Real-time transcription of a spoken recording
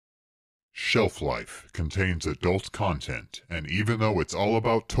Shelf Life contains adult content, and even though it's all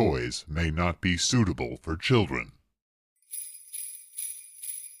about toys, may not be suitable for children.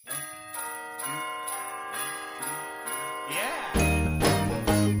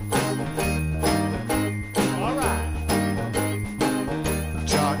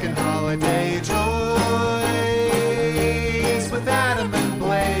 Talking holiday toys with Adam and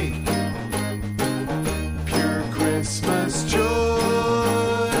Blake. Pure Christmas joy,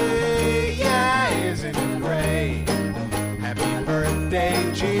 yeah, isn't it great? Happy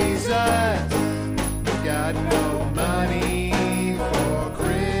birthday, Jesus. Got no money for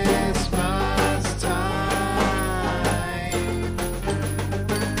Christmas time,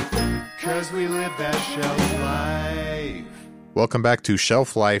 'cause we live that shelf life. Welcome back to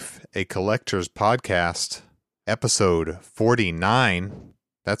Shelf Life, a collector's podcast, episode 49.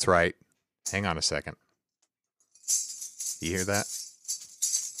 That's right. Hang on a second. You hear that?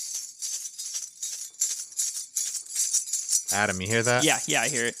 Adam, you hear that? Yeah, I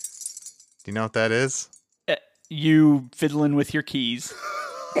hear it. Do you know what that is? You fiddling with your keys.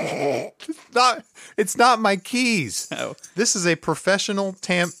 It's not my keys. Oh. This is a professional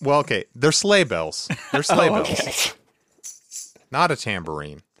well, okay, they're sleigh bells. They're sleigh bells. Okay. Not a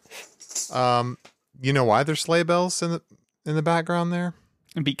tambourine. You know why there's sleigh bells in the background there?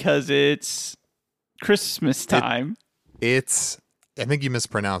 Because it's Christmas time. I think you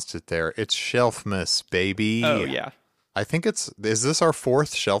mispronounced it there. It's Shelfmas, baby. Oh, yeah. I think is this our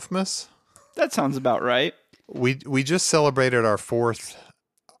fourth Shelfmas? That sounds about right. We just celebrated our fourth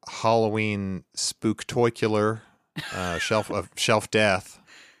Halloween spooktocular shelf death.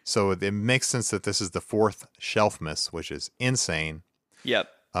 So it makes sense that this is the fourth Shelfmas, which is insane. Yep.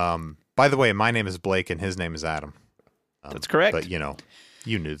 By the way, my name is Blake and his name is Adam. That's correct. But,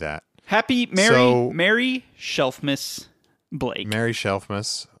 you knew that. Happy Merry Shelfmas Blake. Merry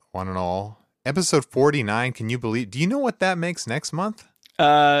Shelfmas, one and all. Episode 49, can you believe? Do you know what that makes next month?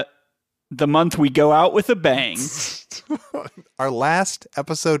 The month we go out with a bang. Our last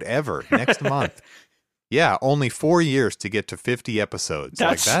episode ever, next month. Yeah, only 4 years to get to 50 episodes.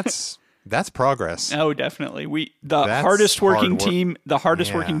 That's progress. Oh, definitely. That's hardest working hard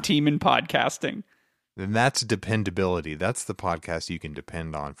work. team in podcasting. And that's dependability. That's the podcast you can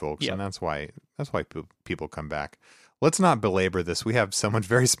depend on, folks. Yep. And that's why people come back. Let's not belabor this. We have someone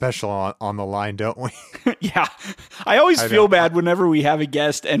very special on the line, don't we? Yeah. I always feel bad whenever we have a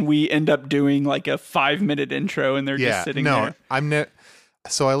guest and we end up doing like a 5-minute intro and they're just sitting there.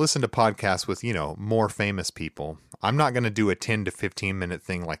 So I listen to podcasts with, more famous people. I'm not going to do a 10 to 15 minute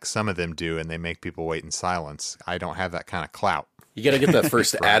thing like some of them do and they make people wait in silence. I don't have that kind of clout. You got to get that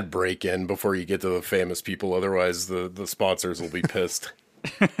first ad break in before you get to the famous people. Otherwise, the sponsors will be pissed.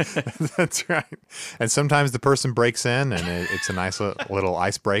 That's right. And sometimes the person breaks in and it's a nice little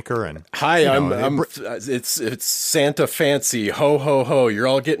icebreaker. And hi, it's Santa Fancy. Ho, ho, ho. You're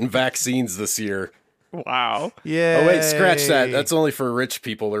all getting vaccines this year. Wow. Yeah. Oh, wait, scratch that. That's only for rich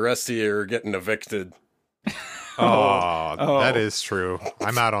people. The rest of you are getting evicted. Oh, that is true.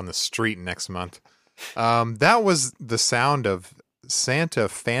 I'm out on the street next month. That was the sound of Santa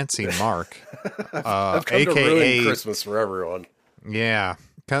Fancy Mark, I've come to ruin Christmas for everyone. Yeah,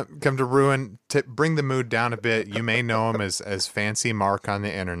 come to bring the mood down a bit. You may know him as Fancy Mark on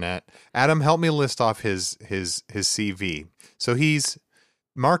the internet. Adam, help me list off his CV. So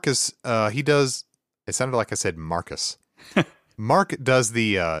Marcus. He does. It sounded like I said Marcus. Mark does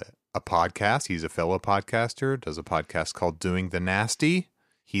a podcast. He's a fellow podcaster. Does a podcast called Doing the Nasty.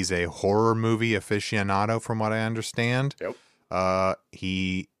 He's a horror movie aficionado, from what I understand. Yep.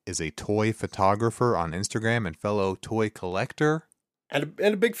 He is a toy photographer on Instagram and fellow toy collector. And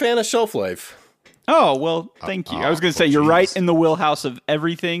a big fan of Shelf Life. Oh, well, thank you. I was going to say, you're right in the wheelhouse of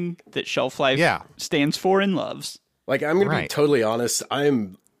everything that Shelf Life stands for and loves. Like, I'm going to be totally honest.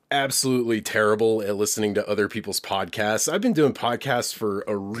 I'm absolutely terrible at listening to other people's podcasts. I've been doing podcasts for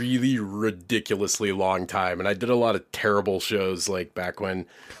a really ridiculously long time, and I did a lot of terrible shows like back when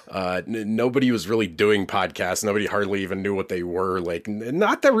nobody was really doing podcasts. Nobody hardly even knew what they were. Like,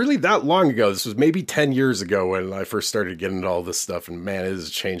 not that long ago. This was maybe 10 years ago when I first started getting into all this stuff, and man, it has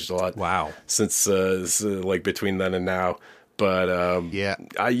changed a lot. Wow. Since like between then and now. But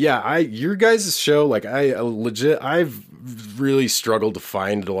your guys' show, like I've really struggled to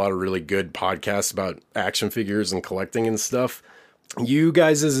find a lot of really good podcasts about action figures and collecting and stuff. You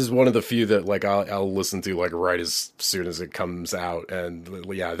guys is one of the few that like I'll listen to like right as soon as it comes out, and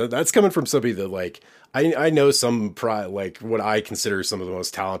that's coming from somebody that like I know like what I consider some of the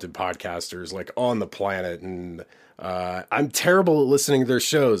most talented podcasters like on the planet, and I'm terrible at listening to their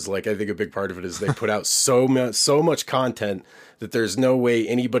shows. Like, I think a big part of it is they put out so much content that there's no way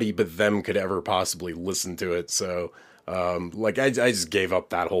anybody but them could ever possibly listen to it. So, like, I just gave up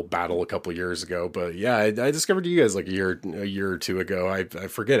that whole battle a couple years ago. But yeah, I discovered you guys like a year or two ago. I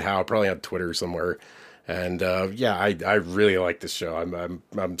forget how, probably on Twitter somewhere. And yeah, I really like this show.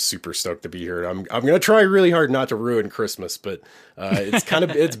 I'm super stoked to be here. I'm gonna try really hard not to ruin Christmas, but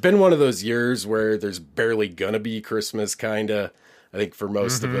it's been one of those years where there's barely gonna be Christmas, kinda. I think for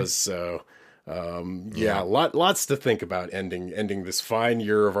most of us. So yeah, lots to think about ending this fine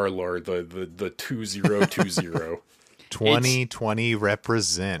year of our Lord, the 2020. 2020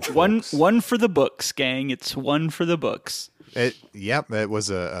 represent one for the books, gang. It's one for the books. It was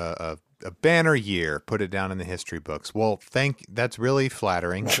a banner year. Put it down in the history books. Well, that's really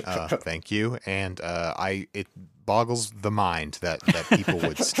flattering. Thank you. And it boggles the mind that people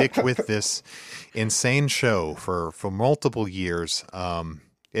would stick with this insane show for multiple years.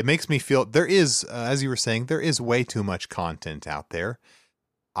 It makes me feel there is, as you were saying, there is way too much content out there.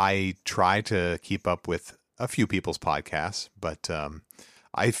 I try to keep up with a few people's podcasts, but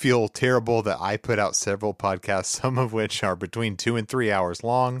I feel terrible that I put out several podcasts, some of which are between 2 and 3 hours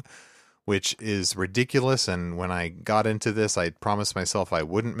long, which is ridiculous. And when I got into this, I promised myself I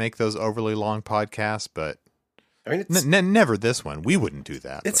wouldn't make those overly long podcasts, but I mean, it's never this one. We wouldn't do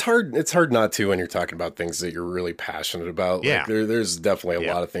that. It's hard. It's hard not to when you're talking about things that you're really passionate about. Yeah. Like there's definitely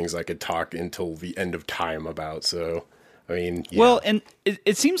a lot of things I could talk until the end of time about. So, I mean, yeah. Well, and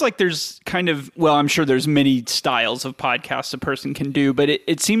it seems like there's kind of, well, I'm sure there's many styles of podcasts a person can do, but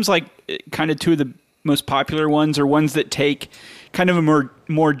it seems like kind of two of the most popular ones are ones that take kind of a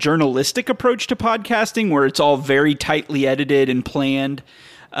more journalistic approach to podcasting, where it's all very tightly edited and planned,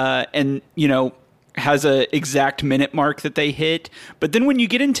 and, you know, has a exact minute mark that they hit. But then when you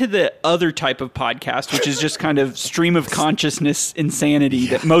get into the other type of podcast, which is just kind of stream of consciousness insanity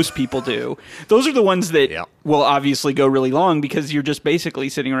that most people do, those are the ones that will obviously go really long because you're just basically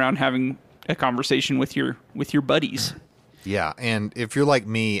sitting around having a conversation with your buddies. Yeah, and if you're like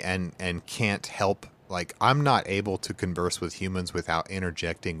me and can't help, like, I'm not able to converse with humans without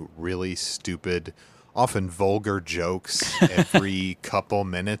interjecting really stupid, often vulgar jokes every couple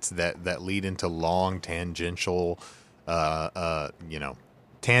minutes that lead into long tangential,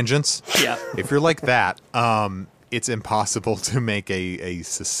 tangents. Yeah. If you're like that, it's impossible to make a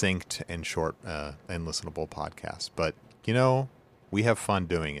succinct and short and listenable podcast. But, you know, we have fun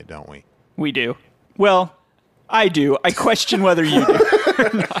doing it, don't we? We do. Well, I do. I question whether you do or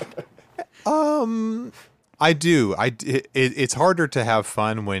not. I do. It's harder to have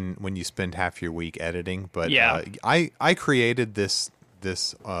fun when you spend half your week editing, but yeah. I created this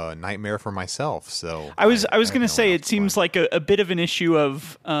nightmare for myself. So I was going to say it seems like a bit of an issue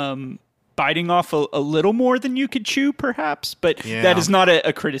of biting off a little more than you could chew, perhaps. But that is not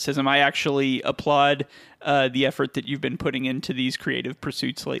a criticism. I actually applaud the effort that you've been putting into these creative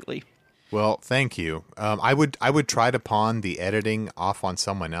pursuits lately. Well, thank you. I would try to pawn the editing off on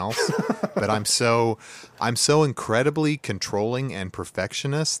someone else, but I'm so incredibly controlling and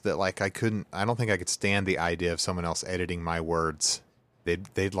perfectionist that, like, I don't think I could stand the idea of someone else editing my words.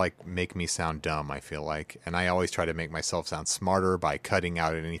 They'd like make me sound dumb, I feel like. And I always try to make myself sound smarter by cutting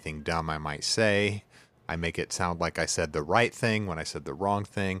out anything dumb I might say. I make it sound like I said the right thing when I said the wrong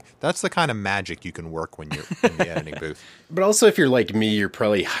thing. That's the kind of magic you can work when you're in the editing booth. But also, if you're like me, you're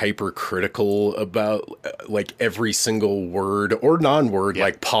probably hypercritical about like every single word or non-word,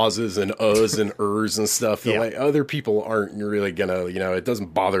 like pauses and uhs and ers and stuff. That, like, other people aren't really gonna, it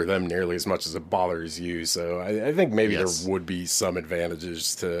doesn't bother them nearly as much as it bothers you. So I think maybe there would be some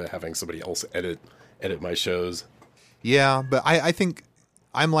advantages to having somebody else edit my shows. Yeah, but I think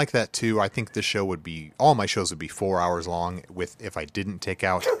I'm like that too. I think all my shows would be 4 hours long if I didn't take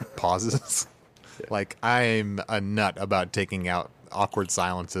out pauses. Like, I'm a nut about taking out awkward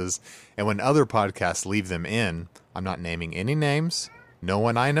silences. And when other podcasts leave them in, I'm not naming any names. No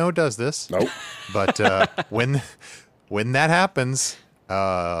one I know does this. Nope. But when that happens,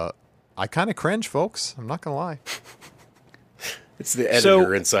 I kind of cringe, folks. I'm not going to lie. It's the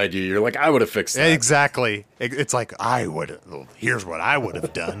editor inside you. You're like, I would have fixed that. Exactly. It's like, here's what I would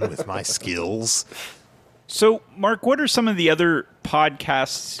have done with my skills. So, Mark, what are some of the other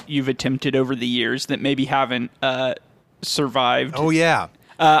podcasts you've attempted over the years that maybe haven't survived? Oh, yeah.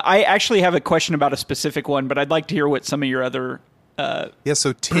 I actually have a question about a specific one, but I'd like to hear what some of your other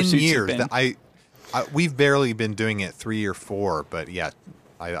so 10 years. We've barely been doing it 3 or 4, but yeah,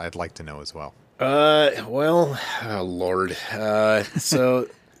 I'd like to know as well. Well, oh Lord. So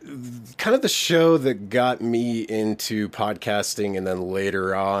kind of the show that got me into podcasting, and then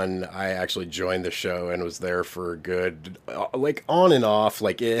later on I actually joined the show and was there for a good like on and off.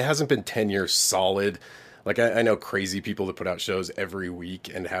 Like it hasn't been 10 years solid. Like I know crazy people that put out shows every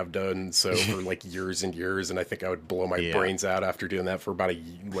week and have done so for like years and years, and I think I would blow my brains out after doing that for about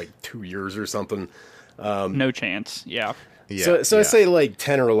 2 years or something. No chance. Yeah. Yeah, So I say like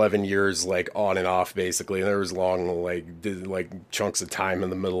 10 or 11 years, like on and off basically. And there was long, chunks of time in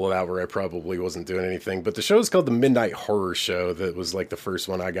the middle of that where I probably wasn't doing anything. But the show is called The Midnight Horror Show. That was like the first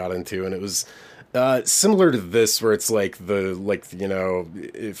one I got into. And it was similar to this, where it's like if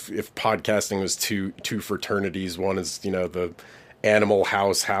podcasting was two fraternities, one is, the Animal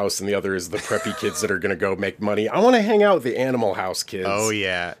House, and the other is the preppy kids that are going to go make money. I want to hang out with the Animal House kids. Oh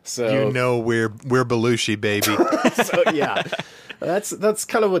yeah, So we're Belushi, baby. So yeah, that's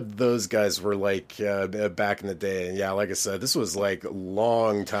kind of what those guys were like back in the day. And yeah, like I said, this was like a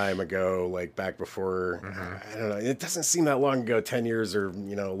long time ago, like back before. I don't know. It doesn't seem that long ago, 10 years or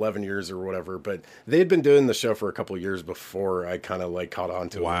 11 years or whatever. But they had been doing the show for a couple of years before I kind of like caught on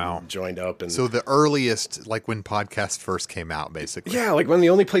to it and joined up. And so the earliest, like when podcasts first came out, basically. Yeah, like when the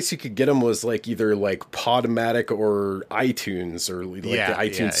only place you could get them was like either like Podomatic or iTunes or like the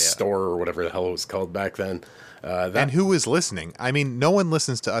iTunes store or whatever the hell it was called back then. And who was listening? I mean, no one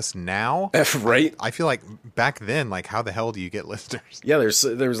listens to us now, right? I feel like back then, like, how the hell do you get listeners? Yeah,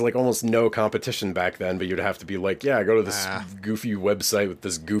 there was like almost no competition back then, but you'd have to be like, yeah, go to this goofy website with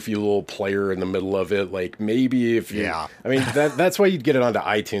this goofy little player in the middle of it. Like maybe if you, I mean, that's why you'd get it onto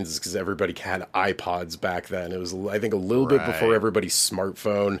iTunes, is because everybody had iPods back then. It was, I think, a little bit before everybody's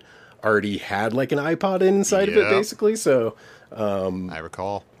smartphone already had like an iPod inside of it, basically. So I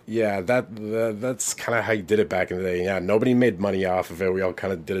recall. Yeah, that's kind of how you did it back in the day. Yeah, nobody made money off of it. We all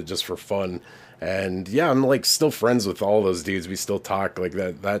kind of did it just for fun. And yeah, I'm like still friends with all those dudes. We still talk. Like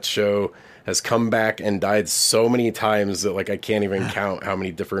that show has come back and died so many times that like I can't even count how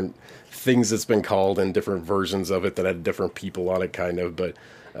many different things it's been called and different versions of it that had different people on it, kind of. But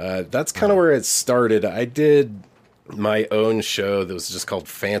that's kind of where it started. I did my own show that was just called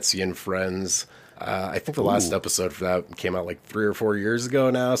Fancy and Friends. I think the last episode for that came out like 3 or 4 years ago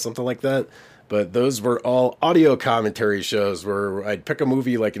now, something like that. But those were all audio commentary shows where I'd pick a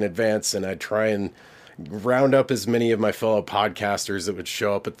movie like in advance and I'd try and round up as many of my fellow podcasters that would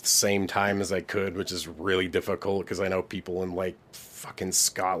show up at the same time as I could, which is really difficult because I know people in like fucking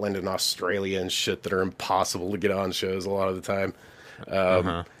Scotland and Australia and shit that are impossible to get on shows a lot of the time.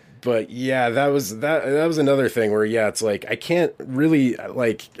 But yeah, that was another thing where, yeah, it's like I can't really,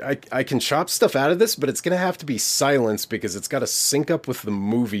 like, I can chop stuff out of this, but it's going to have to be silenced because it's got to sync up with the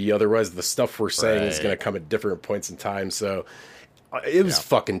movie. Otherwise, the stuff we're saying is going to come at different points in time. So it was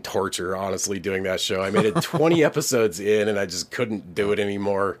fucking torture, honestly, doing that show. I made it 20 episodes in and I just couldn't do it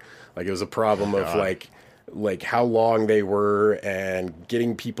anymore. Like, it was a problem of like how long they were, and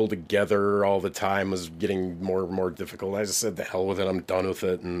getting people together all the time was getting more and more difficult. I just said, the hell with it, I'm done with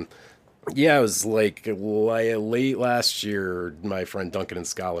it. And yeah, it was like late last year, my friend Duncan in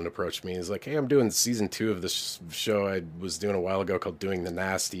Scotland approached me. He's like, hey, I'm doing season 2 of this show I was doing a while ago called Doing the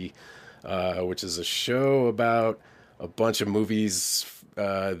Nasty, which is a show about a bunch of movies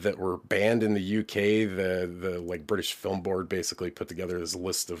that were banned in the UK. The like British Film Board basically put together this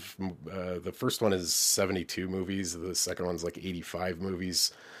list of the first one is 72 movies, the second one's like 85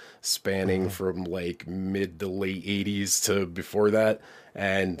 movies spanning from like mid to late 80s to before that.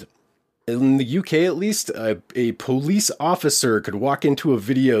 And in the UK, at least, a police officer could walk into a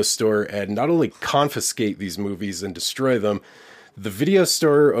video store and not only confiscate these movies and destroy them, the video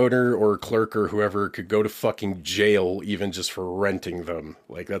store owner or clerk or whoever could go to fucking jail even just for renting them.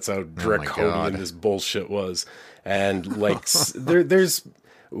 Like, that's how draconian this bullshit was. And like,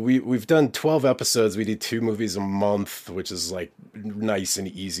 we've done 12 episodes. We do 2 movies a month, which is like nice and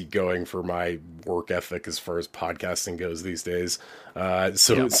easy going for my work ethic as far as podcasting goes these days.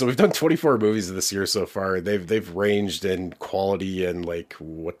 So we've done 24 movies this year so far. They've ranged in quality and like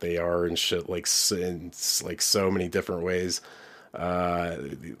what they are and shit, like in like so many different ways.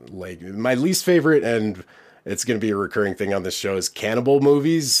 Like my least favorite, and it's going to be a recurring thing on this show, is cannibal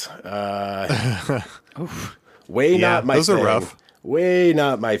movies. Not my those thing. Are rough. Way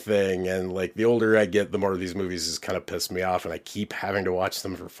not my thing. And like the older I get, the more these movies just kind of piss me off, and I keep having to watch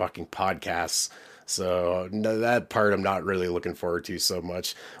them for fucking podcasts. So no, that part I'm not really looking forward to so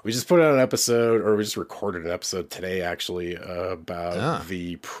much. We just put out an episode, or we just recorded an episode today actually, about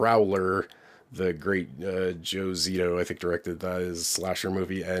the Prowler, the great Joe Zito, I think, directed that his slasher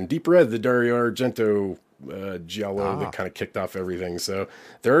movie, and Deep Red, the Dario Argento giallo that kind of kicked off everything. So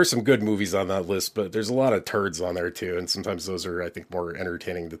there are some good movies on that list, but there's a lot of turds on there too, and sometimes those are, I think, more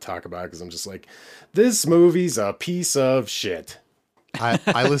entertaining to talk about because I'm just like, this movie's a piece of shit.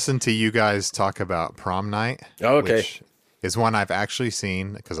 I listened to you guys talk about Prom Night. Oh, okay. Which is one I've actually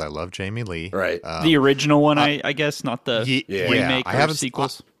seen because I love Jamie Lee. Right. The original one, I guess, not the remake I or haven't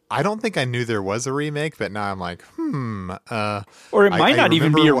sequels. I don't think I knew there was a remake, but now I'm like, Or it might not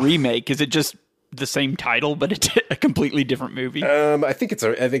even be a remake. Is it just the same title, but it's a completely different movie? I think it's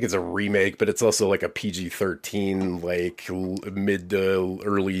a remake, but it's also like a PG-13, like mid to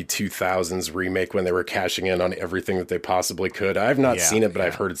early 2000s remake when they were cashing in on everything that they possibly could. I've not seen it, but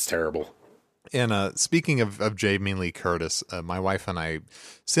I've heard it's terrible. And speaking of Jamie Lee Curtis, my wife and I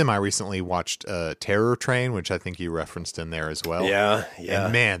semi-recently watched Terror Train, which I think you referenced in there as well. Yeah.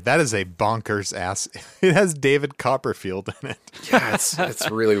 And man, that is a bonkers ass. It has David Copperfield in it. Yeah, it's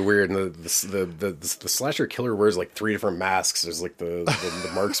really weird. And the slasher killer wears like 3 different masks. There's like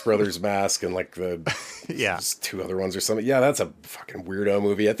the Marx Brothers mask and like there's 2 other ones or something. Yeah, that's a fucking weirdo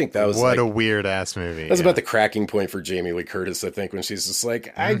movie. I think that was a weird ass movie. That's about the cracking point for Jamie Lee Curtis, I think, when she's just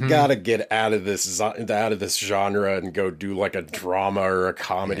like, I gotta get out of this genre and go do like a drama or a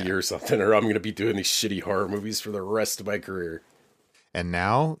comedy or something, or I'm gonna be doing these shitty horror movies for the rest of my career. And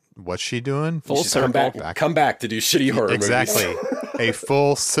now, what's she doing? She's come back to do shitty horror movies. Exactly. a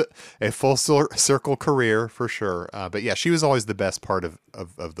full circle career for sure. But yeah, she was always the best part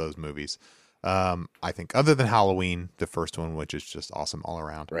of those movies. I think, other than Halloween, the first one, which is just awesome all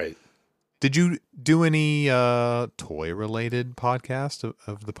around. Right. Did you do any toy-related podcast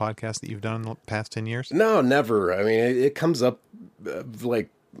of the podcast that you've done in the past 10 years? No, never. I mean, it comes up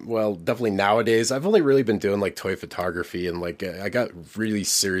definitely nowadays. I've only really been doing like toy photography, and like I got really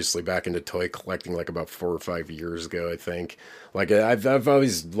seriously back into toy collecting like about 4 or 5 years ago, I think. Like I've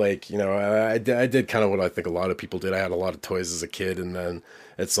always like, I did kind of what I think a lot of people did. I had a lot of toys as a kid, and then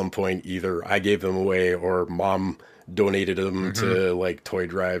at some point either I gave them away or mom donated them to like toy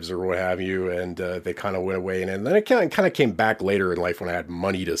drives or what have you, and they kind of went away, and then it kind of came back later in life when I had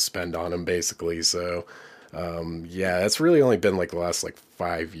money to spend on them, basically. So that's really only been like the last like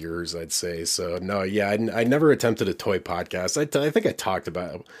 5 years, I'd say. So no, I never attempted a toy podcast. I think I talked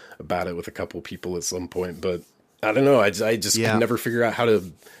about it with a couple people at some point, but I don't know. I just could never figure out how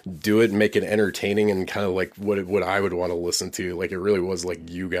to do it and make it entertaining and kind of like what I would want to listen to. Like it really was like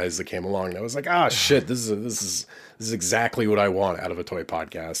you guys that came along, and I was like, shit, this is exactly what I want out of a toy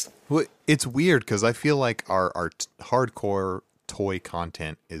podcast. Well, it's weird because I feel like our hardcore toy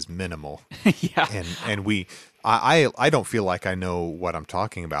content is minimal. Yeah. And I don't feel like I know what I'm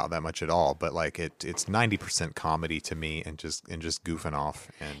talking about that much at all, but like it's 90% comedy to me and just goofing off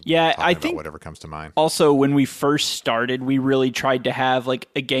and I think about whatever comes to mind. Also, when we first started, we really tried to have like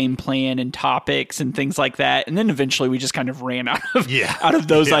a game plan and topics and things like that, and then eventually we just kind of ran out of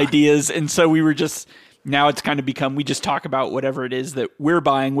those ideas, and so we were just, now it's kind of become, we just talk about whatever it is that we're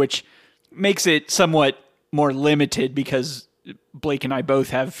buying, which makes it somewhat more limited because Blake and I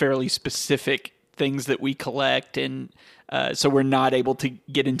both have fairly specific things that we collect, and so we're not able to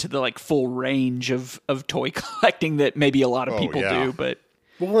get into the like full range of toy collecting that maybe a lot of people do. But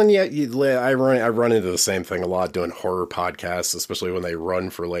well, and I run into the same thing a lot doing horror podcasts, especially when they run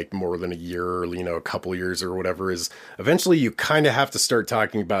for like more than a year or a couple years or whatever. Is eventually you kind of have to start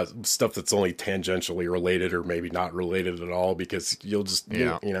talking about stuff that's only tangentially related or maybe not related at all, because you'll just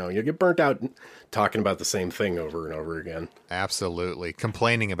you'll get burnt out talking about the same thing over and over again. Absolutely.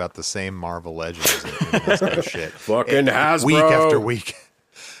 Complaining about the same Marvel Legends and this kind of shit. Fucking Hasbro. Week after week.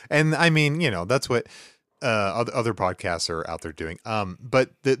 And I mean, that's what other podcasts are out there doing.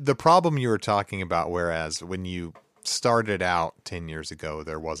 But the problem you were talking about, whereas when you started out 10 years ago,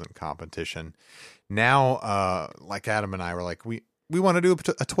 there wasn't competition. Now, like Adam and I were like, we want to do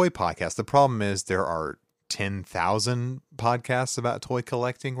a toy podcast. The problem is there are 10,000 podcasts about toy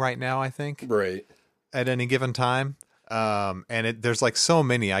collecting right now, I think. Right. At any given time. And there's like so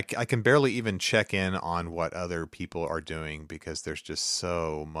many, I can barely even check in on what other people are doing because there's just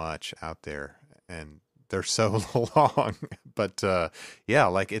so much out there and they're so long. But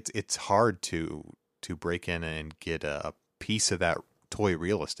like it's hard to break in and get a piece of that toy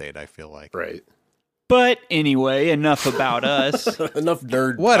real estate, I feel like. Right. But anyway, enough about us. Enough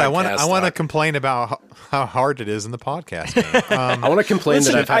nerd. What I want to complain about how hard it is in the podcast game. I want to complain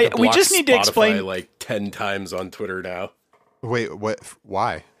that I've had to block we just need to Spotify explain like 10 times on Twitter now. Wait, what?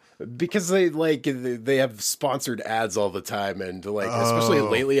 Why? Because they have sponsored ads all the time, and like especially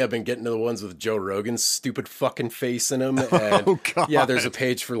lately, I've been getting to the ones with Joe Rogan's stupid fucking face in them. And God. yeah, there's a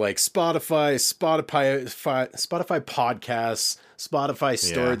page for like Spotify podcasts, Spotify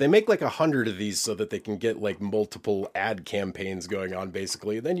store. Yeah. They make like 100 of these so that they can get like multiple ad campaigns going on,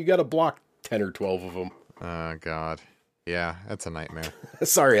 basically. And then you got to block 10 or 12 of them. Oh God. Yeah, that's a nightmare.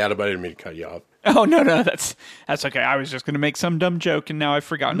 Sorry, Adam, I didn't mean to cut you off. Oh no, that's okay. I was just going to make some dumb joke, and now I've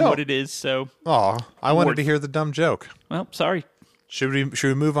forgotten what it is. So, Oh, I wanted to hear the dumb joke. well, sorry. Should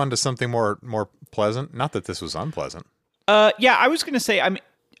we move on to something more pleasant? Not that this was unpleasant. Yeah, I was going to say.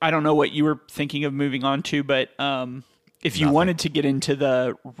 I don't know what you were thinking of moving on to, but if you wanted to get into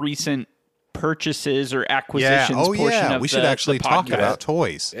the recent purchases or acquisitions portion of we should actually the talk podcast. about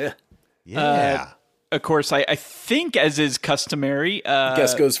toys. Yeah. Yeah. Of course, I think, as is customary,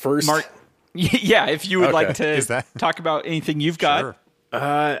 Guest goes first. Mark. Yeah, if you would like Okay. to talk about anything you've got. Sure.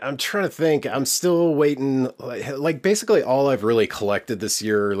 I'm trying to think. I'm still waiting. Like basically all I've really collected this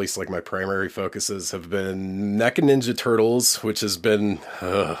year, or at least like my primary focuses, have been NECA Ninja Turtles, which has been,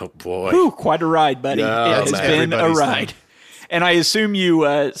 oh boy. Whew, quite a ride, buddy. No, it has man. been a Everybody's ride. thing. And I assume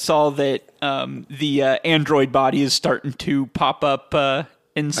you saw that the Android body is starting to pop up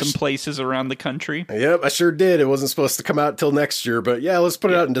in some places around the country. Yep, I sure did. It wasn't supposed to come out till next year, but yeah, let's put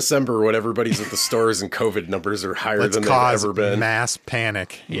it out in December when everybody's at the stores and COVID numbers are higher Let's than they've cause ever been. mass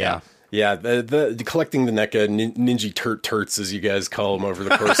panic. Yeah. Yeah, the collecting the NECA Ninja Turts, as you guys call them, over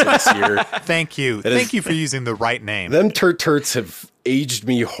the course of this year. Thank you. Thank you for using the right name. Them Turts have aged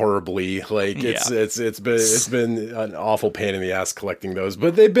me horribly. Like it's been an awful pain in the ass collecting those,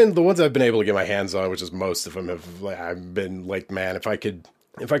 but they've been the ones I've been able to get my hands on, which is most of them. I've been like, man, if I could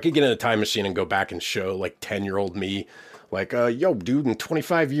get in a time machine and go back and show like 10-year-old me, like, yo, dude, in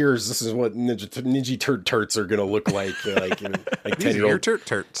 25 years, this is what Ninja Turts are gonna look like. Like 10-year-old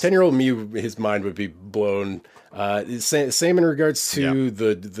Turts. 10-year-old me, his mind would be blown. Same in regards to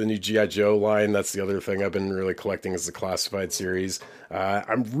the new G.I. Joe line. That's the other thing I've been really collecting is the classified series.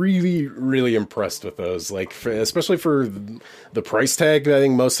 I'm really, really impressed with those. Like, especially for the price tag. I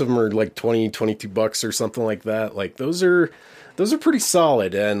think most of them are like $22 or something like that. Like, those are pretty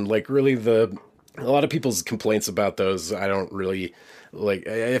solid. And like, really, a lot of people's complaints about those, I don't really like.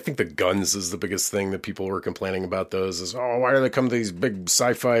 I think the guns is the biggest thing that people were complaining about. Those is, oh, why do they come to these big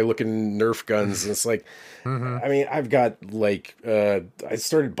sci-fi looking Nerf guns? And it's like, I mean, I've got like, I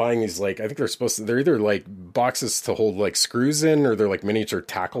started buying these, like, I think they're either like boxes to hold like screws in, or they're like miniature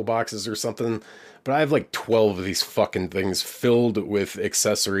tackle boxes or something. But I have like 12 of these fucking things filled with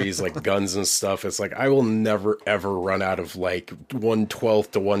accessories like guns and stuff. It's like I will never ever run out of like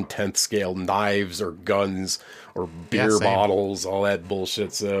 1/12 to 1/10 scale knives or guns or beer same. bottles, all that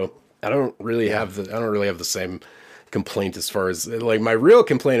bullshit. So I don't really have the same complaint as far as like my real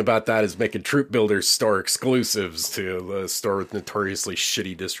complaint about that is making Troop Builders store exclusives to the store with notoriously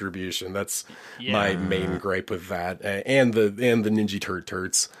shitty distribution. That's my main gripe with that, and the Ninja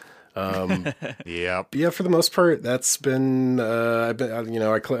Turts. Yep. Yeah, for the most part, that's been. I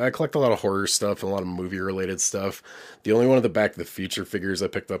collect a lot of horror stuff and a lot of movie related stuff. The only one of the Back to the Future figures I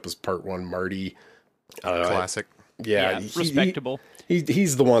picked up was Part 1 Marty. Classic. Yeah, respectable.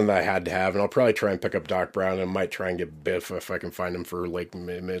 He's the one that I had to have, and I'll probably try and pick up Doc Brown, and might try and get Biff if I can find him for like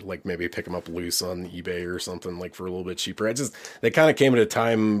maybe pick him up loose on eBay or something, like for a little bit cheaper. They kind of came at a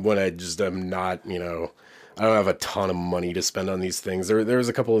time when I just am not, I don't have a ton of money to spend on these things. There was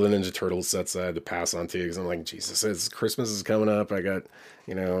a couple of the Ninja Turtles sets I had to pass on to because I'm like, Jesus, Christmas is coming up. I got,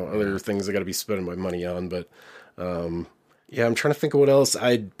 other things I got to be spending my money on. But, yeah, I'm trying to think of what else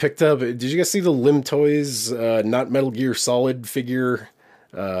I picked up. Did you guys see the Lim Toys, not Metal Gear Solid figure?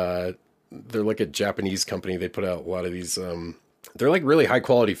 They're like a Japanese company. They put out a lot of these, they're like really high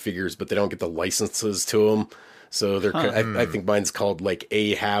quality figures, but they don't get the licenses to them. So they're, I think mine's called like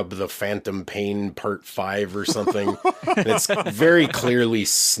Ahab the Phantom Pain Part 5 or something. And it's very clearly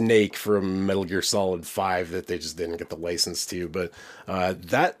Snake from Metal Gear Solid 5 that they just didn't get the license to. But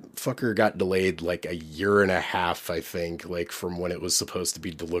that fucker got delayed like a year and a half, I think, like from when it was supposed to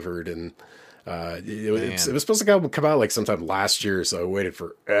be delivered. And it was supposed to come out like sometime last year. So I waited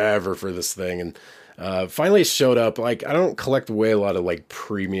forever for this thing. And finally it showed up. Like, I don't collect away a lot of like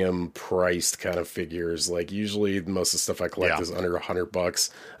premium priced kind of figures. Like usually most of the stuff I collect is under $100.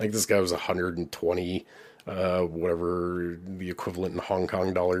 I think this guy was 120, whatever the equivalent in Hong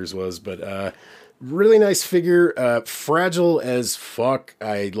Kong dollars was. But really nice figure, fragile as fuck.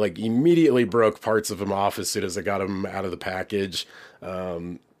 I like immediately broke parts of him off as soon as I got him out of the package.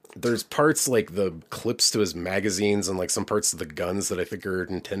 There's parts like the clips to his magazines and like some parts of the guns that I think are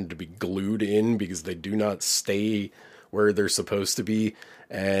intended to be glued in because they do not stay where they're supposed to be.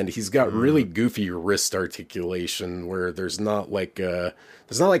 And he's got really goofy wrist articulation where there's not like a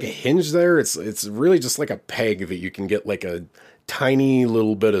hinge there. It's really just like a peg that you can get like a tiny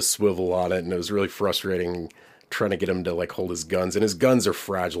little bit of swivel on it. And it was really frustrating trying to get him to like hold his guns. And his guns are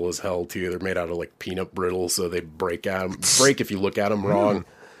fragile as hell too. They're made out of like peanut brittle, so they break if you look at them wrong.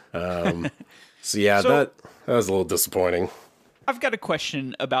 So that was a little disappointing. I've got a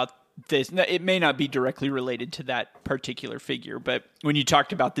question about this. Now, it may not be directly related to that particular figure, but when you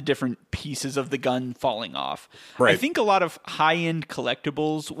talked about the different pieces of the gun falling off, right. I think a lot of high-end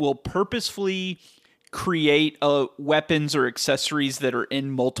collectibles will purposefully create weapons or accessories that are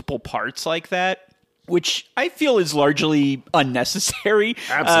in multiple parts like that, which I feel is largely unnecessary.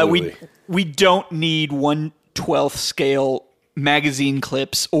 Absolutely. We don't need 1/12 scale magazine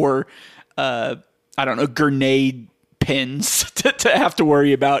clips or, grenade pins to have to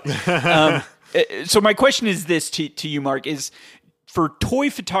worry about. So my question is this to you, Mark, is for toy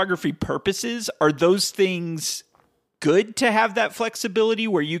photography purposes, are those things good to have that flexibility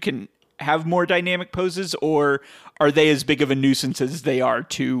where you can have more dynamic poses, or are they as big of a nuisance as they are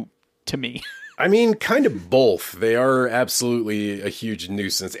to me? I mean, kind of both. They are absolutely a huge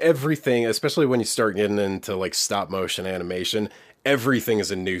nuisance. Everything, especially when you start getting into like stop motion animation, everything is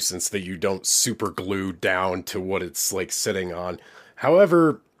a nuisance that you don't super glue down to what it's like sitting on.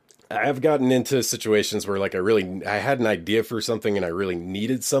 However, I've gotten into situations where like I had an idea for something and I really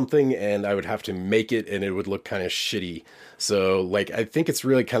needed something and I would have to make it and it would look kind of shitty. So like, I think it's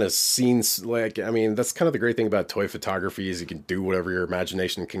really kind of scenes like, I mean, that's kind of the great thing about toy photography is you can do whatever your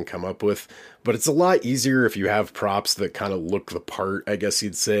imagination can come up with, but it's a lot easier if you have props that kind of look the part, I guess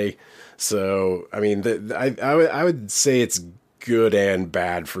you'd say. So, I mean, I would say it's good and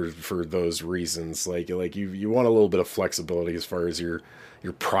bad for those reasons. Like you want a little bit of flexibility as far as your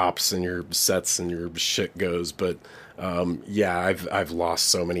props and your sets and your shit goes, but I've lost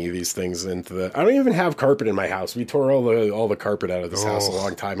so many of these things into I don't even have carpet in my house. We tore all the carpet out of this house a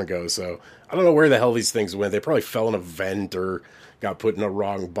long time ago, so I don't know where the hell these things went. They probably fell in a vent or got put in a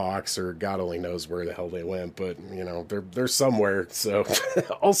wrong box, or God only knows where the hell they went, but you know, they're somewhere. So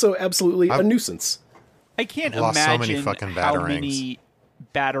also absolutely a nuisance. I can't lost so imagine many fucking how batarangs. many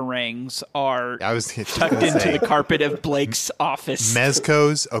batarangs are I was tucked into the carpet of Blake's office.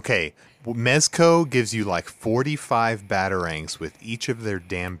 Mezco's, okay. Mezco gives you like 45 batarangs with each of their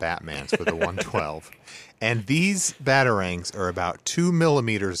damn Batmans for the 112. And these batarangs are about 2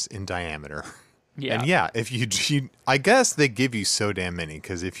 millimeters in diameter. Yeah. And yeah, if you I guess they give you so damn many,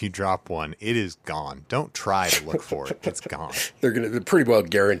 because if you drop one, it is gone. Don't try to look for it. It's gone. They're pretty well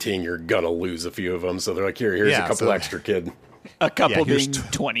guaranteeing you're gonna lose a few of them, so they're like, here's a couple extra, kid. A couple here's being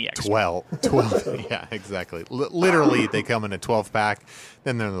 20 extra. 12. Yeah, exactly. Literally, they come in a 12-pack.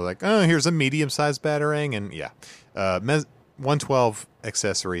 Then they're like, oh, here's a medium-sized batarang. And yeah, 112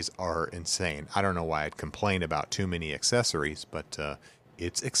 accessories are insane. I don't know why I'd complain about too many accessories, but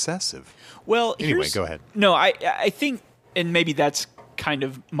it's excessive. Well, anyway, go ahead. No, I think, and maybe that's kind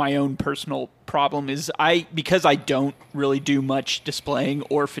of my own personal problem, is because I don't really do much displaying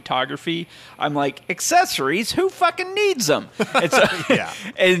or photography, I'm like, accessories, who fucking needs them? And so, Yeah.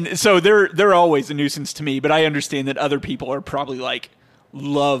 And so they're always a nuisance to me, but I understand that other people are probably like,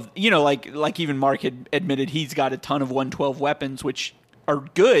 like even Mark had admitted he's got a ton of 112 weapons, which are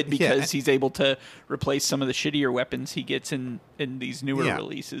good because he's able to replace some of the shittier weapons he gets in these newer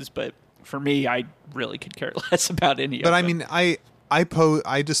releases. But for me, I really could care less about any of them. But I mean,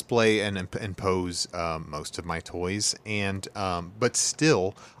 I display and pose most of my toys, and but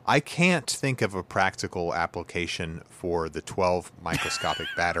still, I can't think of a practical application for the 12 microscopic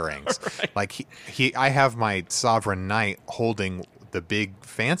batarangs. Right. Like I have my Sovereign Knight holding the big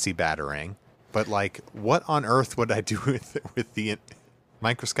fancy batarang, but like, what on earth would I do with the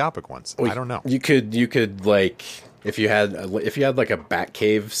microscopic ones? Well, I don't know. You could like, if you had like a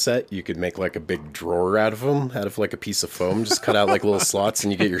Batcave set, you could make like a big drawer out of them, out of like a piece of foam. Just cut out like little slots,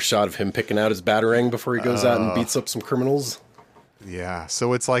 and you get your shot of him picking out his batarang before he goes out and beats up some criminals. Yeah,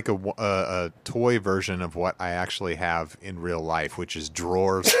 so it's like a toy version of what I actually have in real life, which is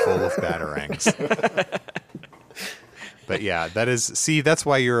drawers full of batarangs. But yeah, that's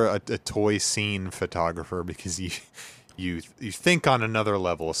why you're a toy scene photographer, because you think on another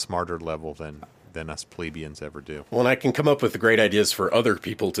level, a smarter level than us plebeians ever do. Well, and I can come up with great ideas for other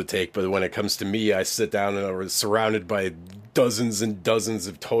people to take, but when it comes to me, I sit down and I'm surrounded by dozens and dozens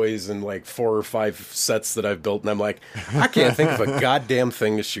of toys and like 4 or 5 sets that I've built, and I'm like, I can't think of a goddamn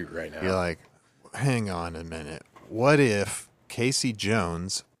thing to shoot right now. You're like, hang on a minute. What if Casey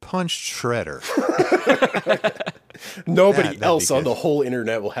Jones punched Shredder? Nobody else on the whole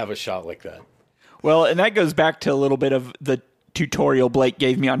internet will have a shot like that. Well, and that goes back to a little bit of the tutorial Blake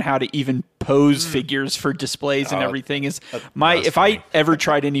gave me on how to even pose figures for displays and everything. If I ever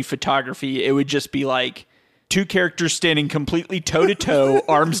tried any photography, it would just be like two characters standing completely toe to toe,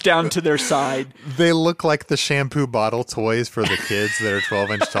 arms down to their side. They look like the shampoo bottle toys for the kids that are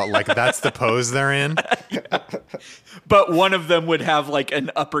 12 inch tall. Like that's the pose they're in. But one of them would have like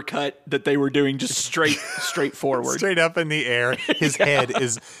an uppercut that they were doing just straight forward. Straight up in the air. His head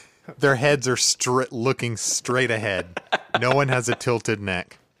is, their heads are looking straight ahead. No one has a tilted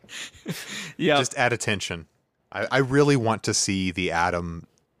neck. Yeah. Just add attention. I really want to see the Atom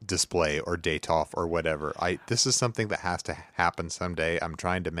display or Daytoff or whatever. This is something that has to happen someday. I'm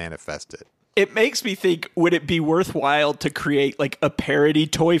trying to manifest it. It makes me think, would it be worthwhile to create like a parody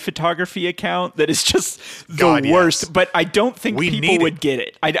toy photography account that is just the worst? Yes. But I don't think people would get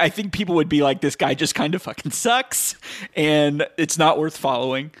it. I think people would be like, this guy just kind of fucking sucks and it's not worth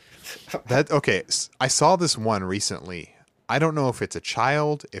following. Okay, I saw this one recently. I don't know if it's a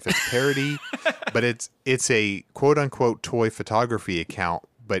child, if it's parody, but it's a quote unquote toy photography account.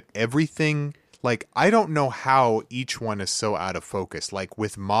 But everything, like, I don't know how each one is so out of focus. Like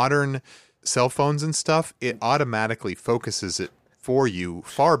with modern cell phones and stuff, it automatically focuses it for you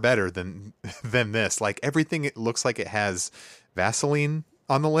far better than this. Like everything, it looks like it has Vaseline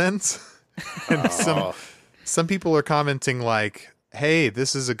on the lens. And some people are commenting like, hey,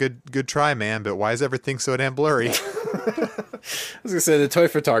 this is a good try, man, but why is everything so damn blurry? I was gonna say the toy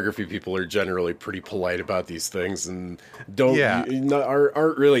photography people are generally pretty polite about these things and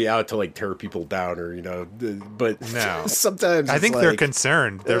aren't really out to like tear people down or but no. Sometimes I think they're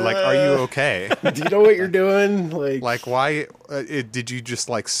concerned. They're like, "Are you okay? Do you know what you're doing?" Like why did you just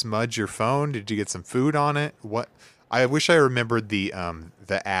like smudge your phone? Did you get some food on it? What? I wish I remembered the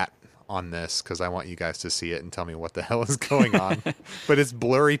 @ on this because I want you guys to see it and tell me what the hell is going on. But it's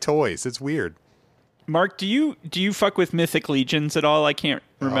blurry toys. It's weird. Mark, do you fuck with Mythic Legions at all? I can't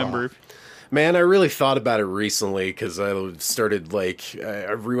remember. Man, I really thought about it recently because I started I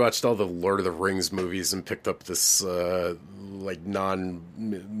rewatched all the Lord of the Rings movies and picked up this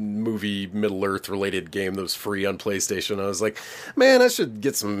non-movie Middle-earth related game that was free on PlayStation. I was like, man, I should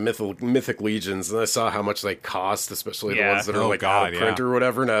get some Mythic Legions, and I saw how much they cost, especially the ones that are out of print or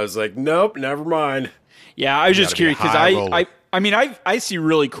whatever, and I was like, nope, never mind. Yeah, I was just curious because I see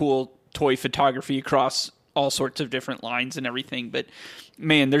really cool toy photography across all sorts of different lines and everything, but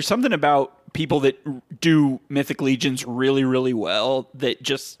man, there's something about people that do Mythic Legions really, really well that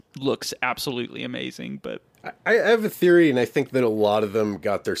just looks absolutely amazing. But I have a theory, and I think that a lot of them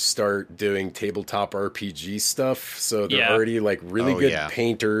got their start doing tabletop RPG stuff, so they're already like really good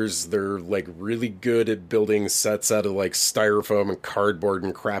painters. They're like really good at building sets out of like styrofoam and cardboard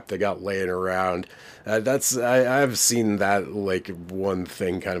and crap they got laying around. I've seen that like one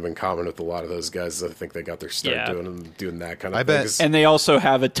thing kind of in common with a lot of those guys. I think they got their start doing that kind of thing. And they also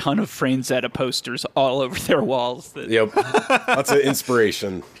have a ton of Franzetta posters all over their walls. Yep, lots of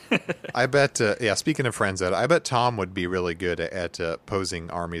inspiration. I bet. Speaking of Franzetta, I bet Tom would be really good at posing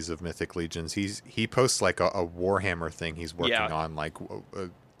armies of Mythic Legions. He posts like a Warhammer thing he's working on, like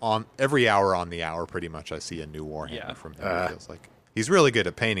on every hour on the hour. Pretty much, I see a new Warhammer from him. It feels like. He's really good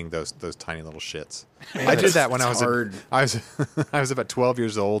at painting those tiny little shits. Man, I did that when I was about 12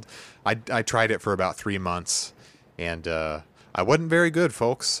 years old. I tried it for about 3 months, and I wasn't very good,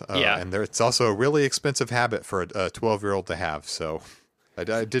 folks. And it's also a really expensive habit for a 12-year-old to have, so I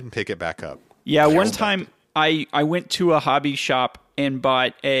didn't pick it back up. Yeah, one time I went to a hobby shop and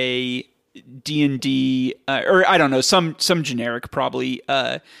bought a D&D, or I don't know, some generic probably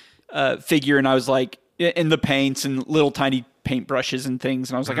figure, and I was like, in the paints and little tiny paintbrushes and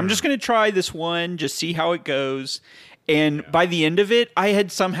things, and I was like, I'm just going to try this one, just see how it goes. And by the end of it, I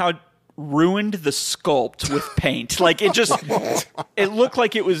had somehow ruined the sculpt with paint. Like it looked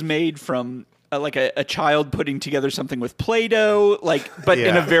like it was made from like a child putting together something with Play-Doh, but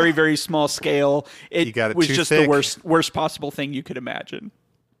in a very, very small scale. It was just thick. The worst possible thing you could imagine.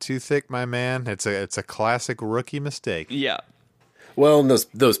 Too thick, my man. It's a classic rookie mistake. Yeah. Well, and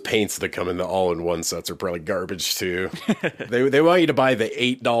those paints that come in the all-in-one sets are probably garbage too. They want you to buy the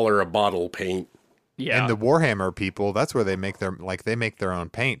 $8 a bottle paint. Yeah, and the Warhammer people, that's where they make their own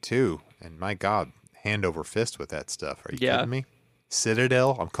paint too. And my God, hand over fist with that stuff. Are you kidding me?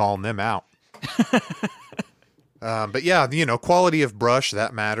 Citadel, I'm calling them out. But yeah, quality of brush,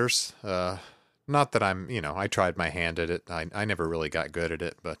 that matters. Not that I'm, I tried my hand at it. I never really got good at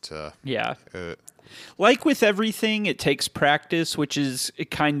it, but like with everything, it takes practice, which is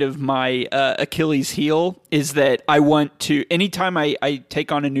kind of my Achilles heel, is that I want to, anytime I take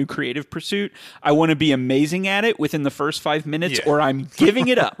on a new creative pursuit, I want to be amazing at it within the first 5 minutes or I'm giving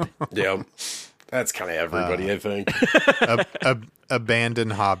it up. Yeah. That's kind of everybody, I think.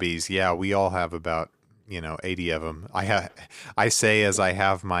 Abandoned hobbies. Yeah, we all have about 80 of them. I say as I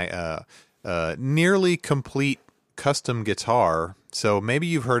have my nearly complete custom guitar. So maybe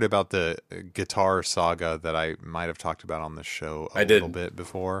you've heard about the guitar saga that I might have talked about on the show a little bit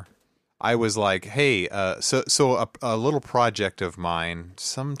before. I was like, hey, so a little project of mine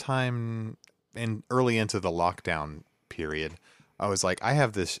sometime early into the lockdown period. I was like, I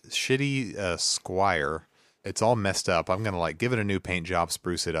have this shitty Squire. It's all messed up. I'm going to give it a new paint job,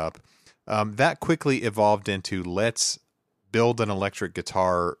 spruce it up. That quickly evolved into let's build an electric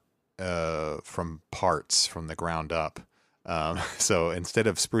guitar from parts from the ground up. So instead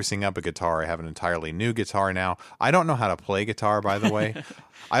of sprucing up a guitar, I have an entirely new guitar now. I don't know how to play guitar, by the way.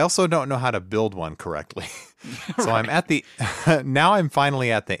 I also don't know how to build one correctly. So right. Now I'm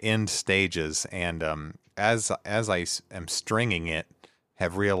finally at the end stages. And as I am stringing it,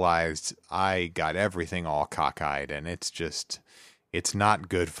 have realized I got everything all cockeyed, and it's not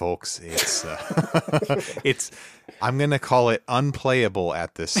good, folks. I'm going to call it unplayable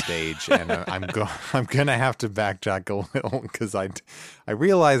at this stage, and I'm going to have to backtrack a little because I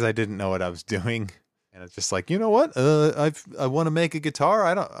realized I didn't know what I was doing, and it's just like, you know what? I want to make a guitar.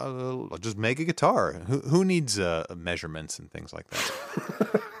 I'll just make a guitar. Who needs measurements and things like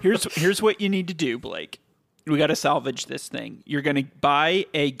that? Here's what you need to do, Blake. We got to salvage this thing. You're going to buy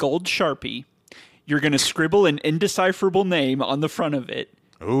a gold Sharpie. You're going to scribble an indecipherable name on the front of it.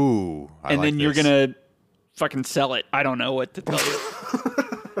 Ooh, and then you're going to fucking sell it. I don't know what to tell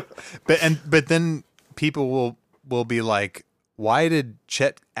you. But then people will be like, why did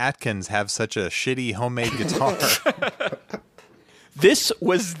Chet Atkins have such a shitty homemade guitar? This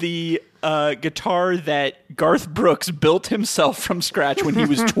was the guitar that Garth Brooks built himself from scratch when he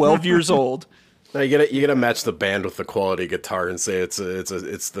was 12 years old. No, you gotta match the band with the quality guitar and say it's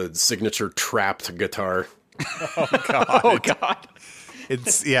the signature Trapped guitar. Oh God! Oh God!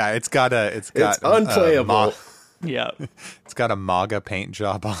 It's unplayable. Yeah, it's got a MAGA paint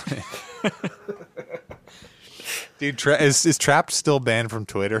job on it. Dude, is Trapped still banned from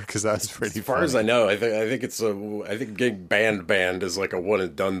Twitter? Because that's pretty. As far as I know, I think getting banned is like a one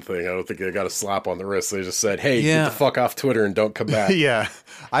and done thing. I don't think they got a slap on the wrist. They just said, "Hey, get the fuck off Twitter and don't come back." Yeah,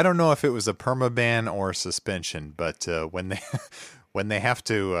 I don't know if it was a permaban or suspension, but when they have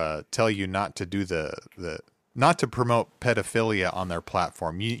to tell you not to do not to promote pedophilia on their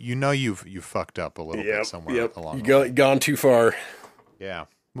platform, you know you fucked up a little bit somewhere along. You gone too far. Yeah.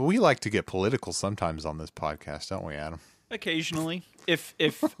 Well, we like to get political sometimes on this podcast, don't we, Adam? Occasionally. If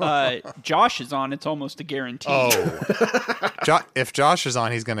Josh is on, it's almost a guarantee. Oh. If Josh is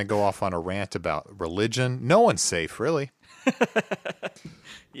on, he's going to go off on a rant about religion. No one's safe, really.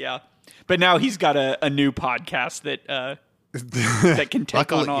 Yeah. But now he's got a new podcast that can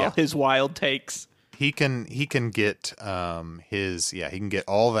take on all his wild takes. He can get he can get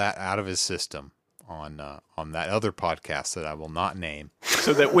all that out of his system on that other podcast that I will not name,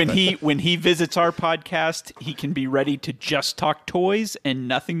 so that when he visits our podcast, he can be ready to just talk toys and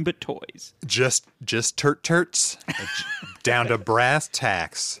nothing but toys. Just turts down to brass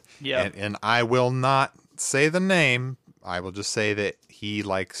tacks. Yeah, and I will not say the name. I will just say that he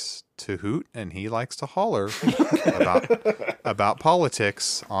likes to hoot and he likes to holler about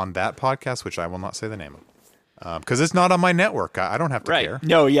politics on that podcast, which I will not say the name of. Because it's not on my network. I don't have to care.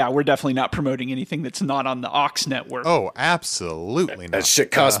 No, yeah, we're definitely not promoting anything that's not on the Ox network. Oh, absolutely not. That shit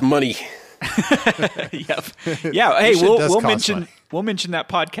costs money. Yep. Yeah, hey, we'll mention that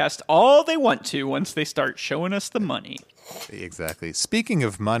podcast all they want to once they start showing us the money. Exactly. Speaking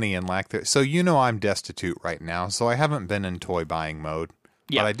of money and lack there, so I'm destitute right now, so I haven't been in toy buying mode.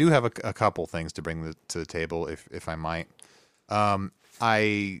 Yeah. But I do have a couple things to bring to the table, if I might.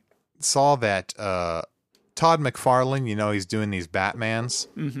 I saw that Todd McFarlane, he's doing these Batmans,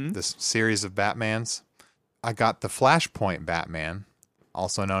 this series of Batmans. I got the Flashpoint Batman,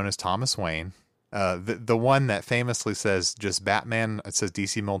 also known as Thomas Wayne, the one that famously says just Batman. It says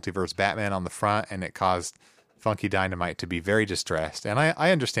DC Multiverse Batman on the front, and it caused Funky Dynamite to be very distressed, and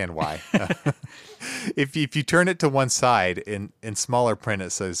I understand why. If you turn it to one side, in smaller print it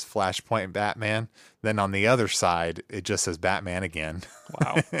says Flashpoint Batman, then on the other side it just says Batman again.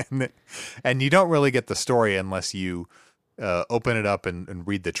 Wow. and you don't really get the story unless you open it up and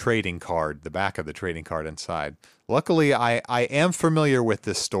read the trading card, the back of the trading card inside. Luckily, I am familiar with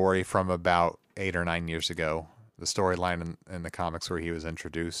this story from about 8 or 9 years ago, the storyline in the comics where he was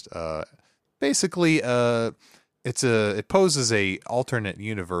introduced. Basically, it poses a alternate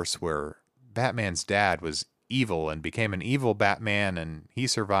universe where Batman's dad was evil and became an evil Batman, and he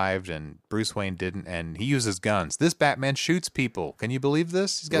survived, and Bruce Wayne didn't, and he uses guns. This Batman shoots people. Can you believe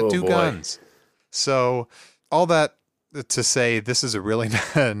this? He's got two guns. So all that to say, this is a really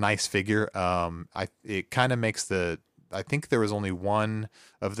nice figure. It kind of makes I think there was only one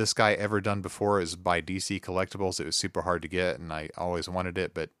of this guy ever done before. It was by DC Collectibles. It was super hard to get, and I always wanted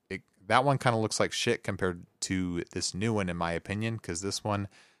it, but that one kind of looks like shit compared to this new one, in my opinion, because this one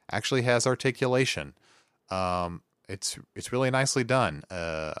actually has articulation. It's really nicely done.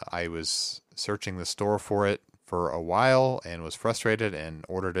 I was searching the store for it for a while and was frustrated and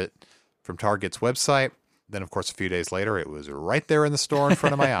ordered it from Target's website. Then, of course, a few days later, it was right there in the store in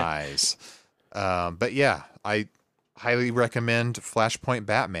front of my eyes. But yeah, I highly recommend Flashpoint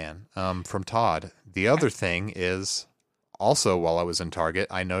Batman from Todd. The other thing is, also while I was in Target,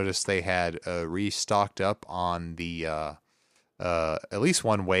 I noticed they had restocked up on the at least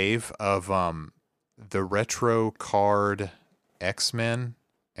one wave of the retro card X-Men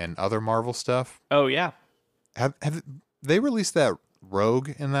and other Marvel stuff. Oh yeah. Have they released that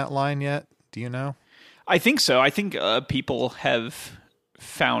Rogue in that line yet? Do you know? I think so. I think people have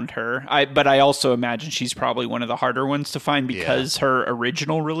found her. But I also imagine she's probably one of the harder ones to find because her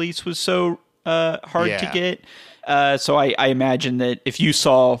original release was so hard to get. So I imagine that if you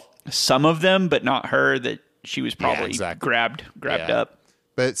saw some of them, but not her, that she was probably grabbed up.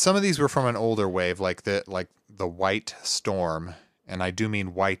 But some of these were from an older wave, like the White Storm, and I do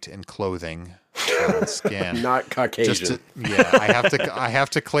mean white in clothing, skin, not Caucasian. I have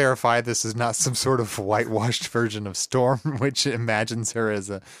to clarify. This is not some sort of whitewashed version of Storm, which imagines her as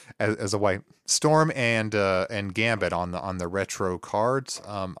a white Storm and Gambit on the retro cards.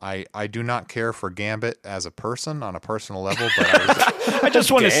 I do not care for Gambit as a person on a personal level, but I just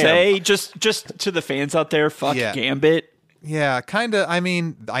want to say, just to the fans out there, fuck Gambit. Yeah, kind of. I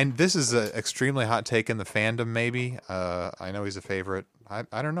mean, this is an extremely hot take in the fandom, maybe. I know he's a favorite.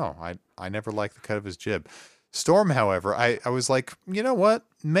 I don't know. I never liked the cut of his jib. Storm, however, I was like, you know what?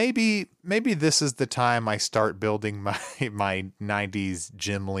 Maybe this is the time I start building my 90s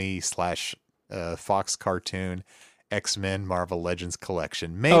Jim Lee / Fox cartoon X-Men Marvel Legends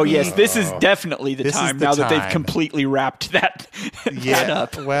collection. Maybe, oh yes, this is definitely the time now that they've completely wrapped that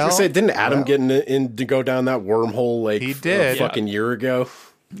up. Well, didn't Adam get in to go down that wormhole like he did a fucking year ago?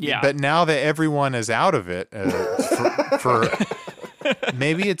 Yeah, but now that everyone is out of it, for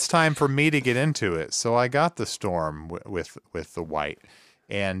maybe it's time for me to get into it. So I got the Storm with the white.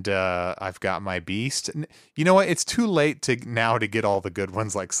 And I've got my Beast. You know what? It's too late to get all the good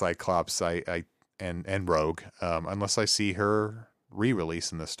ones like Cyclops and Rogue, unless I see her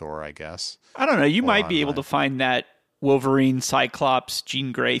re-release in the store, I guess. I don't know. You might be able to find that Wolverine, Cyclops,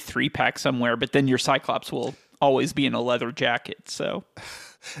 Jean Grey 3-pack somewhere, but then your Cyclops will always be in a leather jacket. So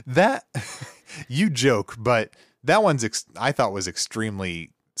that you joke, but that one's I thought was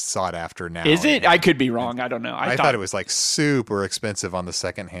extremely sought after now. Is it? I could be wrong. I don't know. I thought it was like super expensive on the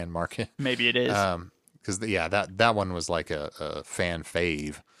secondhand market. Maybe it is. Because that one was like a fan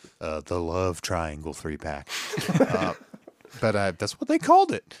fave, the Love Triangle 3-pack. But that's what they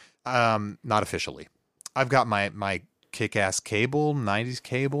called it. Not officially. I've got my kick-ass Cable, 90s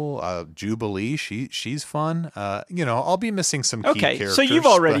Cable, Jubilee. She's fun. I'll be missing some key characters. So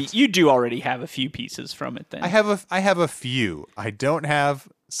you do already have a few pieces from it then. I have a few. I don't have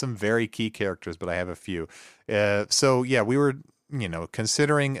some very key characters, but I have a few. So yeah, we were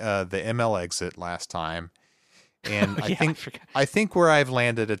considering the ML exit last time, and I think where I've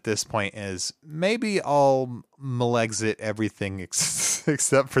landed at this point is maybe I'll exit everything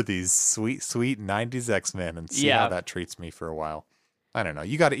except for these sweet 90s X-Men and see how that treats me for a while. I don't know.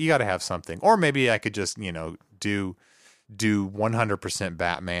 You got to have something, or maybe I could just do 100%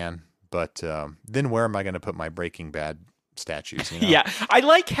 Batman. But then where am I going to put my Breaking Bad statues? Yeah, I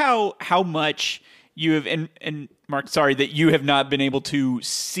like how much you have, and Mark, sorry that you have not been able to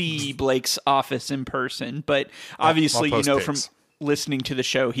see Blake's office in person, but obviously from listening to the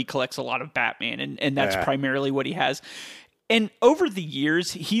show, he collects a lot of Batman, and that's primarily what he has. And over the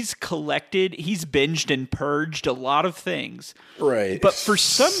years, he's binged and purged a lot of things. Right. But for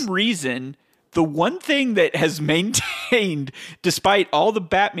some reason, the one thing that has maintained, despite all the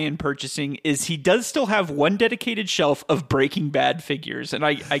Batman purchasing, is he does still have one dedicated shelf of Breaking Bad figures. And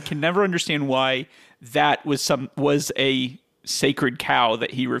I can never understand why that was a sacred cow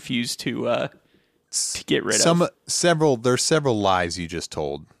that he refused to get rid of. There's several lies you just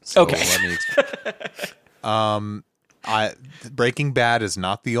told. So okay. Let me Breaking Bad is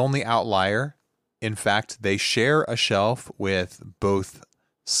not the only outlier. In fact, they share a shelf with both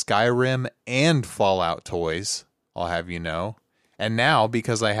Skyrim and Fallout toys, I'll have you know. And now,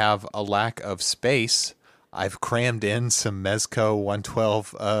 because I have a lack of space, I've crammed in some Mezco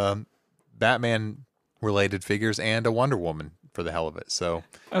 112 Batman-related figures and a Wonder Woman for the hell of it. So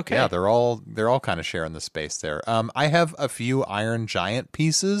Okay. yeah, they're all kind of sharing the space there. I have a few Iron Giant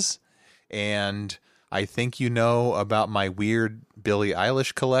pieces, and I think you know about my weird Billie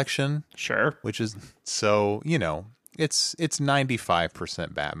Eilish collection, Sure. which is so, you know, it's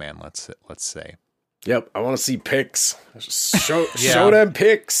 95% Batman, let's say. Yep, I want to see pics. Show them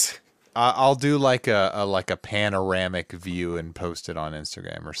pics. I'll do like a panoramic view and post it on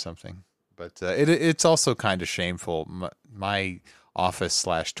Instagram or something. But it's also kind of shameful. My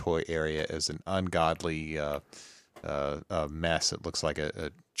office/toy area is an ungodly mess. It looks like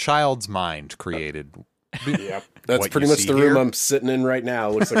a child's mind created. Yep, that's What pretty you much see the room here? I'm sitting in right now.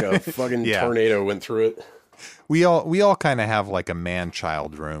 It looks like a fucking Yeah. tornado went through it. We all kind of have like a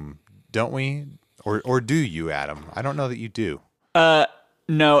man-child room, don't we? Or do you, Adam? I don't know that you do.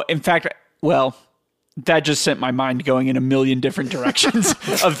 No, in fact, well, that just sent my mind going in a million different directions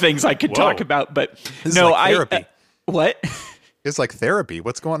of things I could talk about. But This is no, like therapy. What? It's like therapy.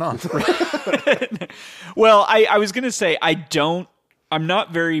 What's going on? Well, I was going to say, I'm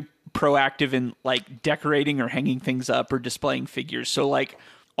not very proactive in like decorating or hanging things up or displaying figures. So like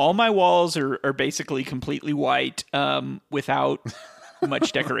all my walls are basically completely white, without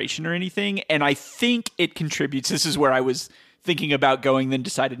much decoration or anything. And I think it contributes. This is where I was thinking about going, then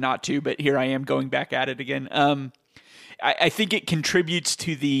decided not to, but here I am going back at it again. I think it contributes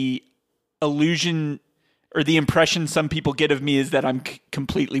to the illusion or the impression some people get of me is that I'm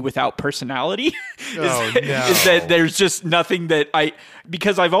completely without personality. Oh, Is that there's just nothing that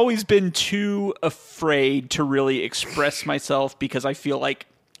because I've always been too afraid to really express myself because I feel like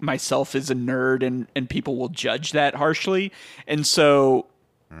myself is a nerd and people will judge that harshly. And so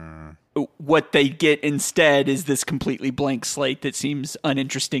what they get instead is this completely blank slate that seems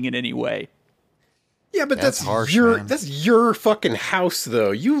uninteresting in any way. Yeah, but That's that's harsh, your man. that's your fucking house,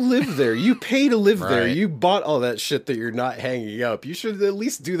 though. You live there. You pay to live there. Right. You bought all that shit that you're not hanging up. You should at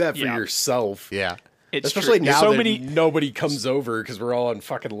least do that for Yeah. yourself. Yeah. It's Especially true. now so that many. nobody comes over because we're all on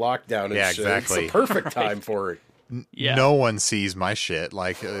fucking lockdown and Yeah, shit. exactly. It's the perfect time for it. Yeah. No one sees my shit.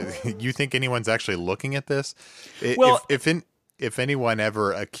 Like, you think anyone's actually looking at this? Well- If anyone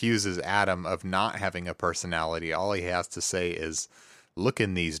ever accuses Adam of not having a personality, all he has to say is, "Look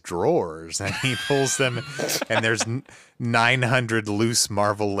in these drawers," and he pulls them, and there's 900 loose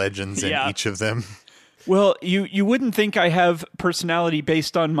Marvel Legends in Yeah. each of them. Well, you wouldn't think I have personality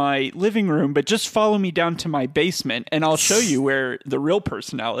based on my living room, but just follow me down to my basement, and I'll show you where the real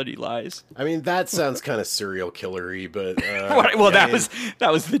personality lies. I mean, that sounds kind of serial killery, but Well, yeah,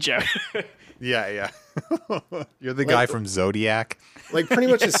 that was the joke. Yeah. You're the guy from Zodiac. like pretty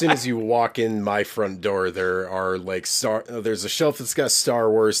much as soon as you walk in my front door, there are like there's a shelf that's got Star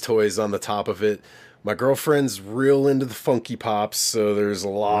Wars toys on the top of it. My girlfriend's real into the Funky Pops, so there's a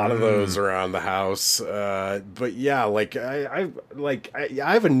lot of those around the house. But yeah, like I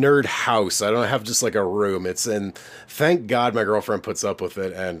have a nerd house. I don't have just like a room. And thank God my girlfriend puts up with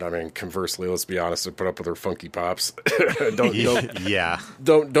it. And I mean, conversely, let's be honest, I put up with her Funky Pops. don't Yeah.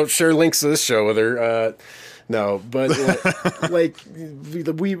 don't share links to this show with her. No, but like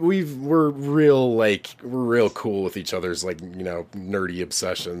we're real cool with each other's like, you know, nerdy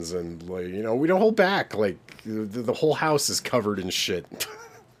obsessions, and like, you know, we don't hold back. Like the whole house is covered in shit.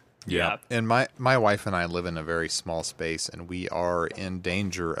 Yeah. And my wife and I live in a very small space, and we are in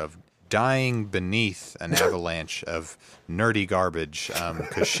danger of dying beneath an avalanche of nerdy garbage,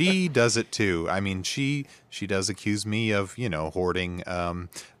 because she does it too. I mean, she does accuse me of, you know, hoarding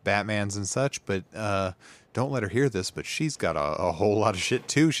Batmans and such, but don't let her hear this, but she's got a whole lot of shit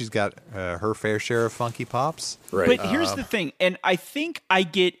too. She's got her fair share of Funky Pops. Right. But here's the thing, and I think I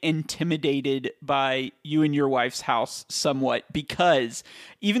get intimidated by you and your wife's house somewhat, because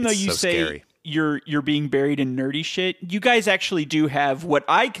even though It's you so say scary. you're being buried in nerdy shit, you guys actually do have what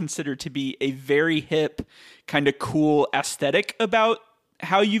I consider to be a very hip, kind of cool aesthetic about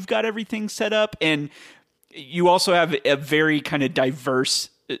how you've got everything set up, and you also have a very kind of diverse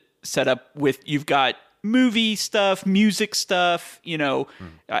setup with you've got movie stuff, music stuff, you know,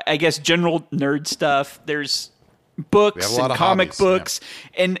 I guess general nerd stuff. There's We have books a lot and of comic hobbies, books.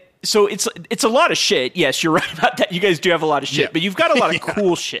 And so it's a lot of shit. Yes, you're right about that. You guys do have a lot of shit, Yeah. but you've got a lot of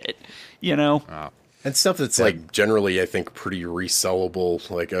cool shit, you know? And stuff that's like generally, I think, pretty resellable.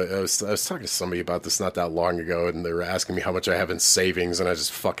 Like I was talking to somebody about this not that long ago, and they were asking me how much I have in savings, and I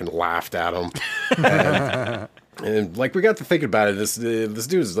just fucking laughed at them. And like we got to thinking about it. This dude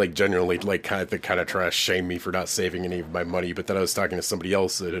is like genuinely like kind of trying to shame me for not saving any of my money. But then I was talking to somebody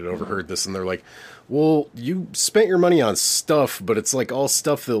else that had overheard this, and they're like, "Well, you spent your money on stuff, but it's like all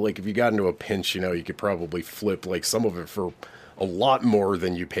stuff that like if you got into a pinch, you know, you could probably flip like some of it for a lot more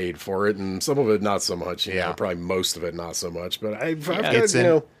than you paid for it, and some of it not so much. You Yeah. know, probably most of it not so much. But I've got, It's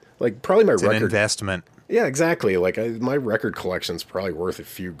like probably my It's an record. investment. Yeah, exactly. Like my record collection's probably worth a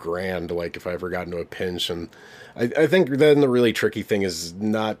few grand. Like if I ever got into a pinch, and I think then the really tricky thing is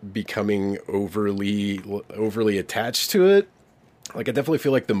not becoming overly attached to it. Like I definitely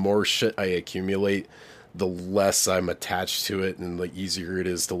feel like the more shit I accumulate, the less I'm attached to it, and the easier it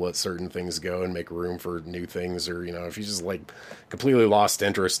is to let certain things go and make room for new things. Or if you just like completely lost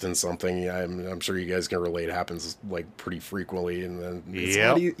interest in something, I'm sure you guys can relate. It happens like pretty frequently, and then it's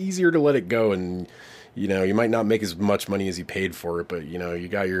a lot easier to let it go. And you might not make as much money as you paid for it, but you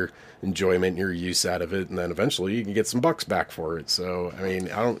got your enjoyment, your use out of it, and then eventually you can get some bucks back for it. So I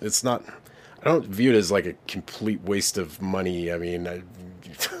mean, I don't view it as like a complete waste of money. I mean,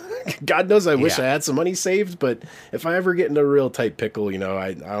 God knows I wish I had some money saved, but if I ever get into a real tight pickle,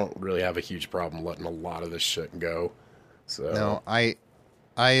 I don't really have a huge problem letting a lot of this shit go. So No,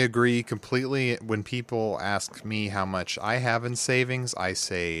 I agree completely. When people ask me how much I have in savings, I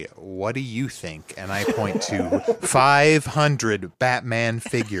say, "What do you think?" And I point to 500 Batman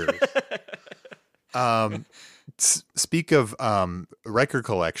figures. Speak of record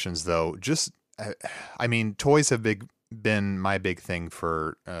collections, though. I mean, toys have been my big thing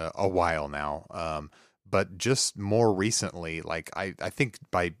for a while now. But just more recently, like I think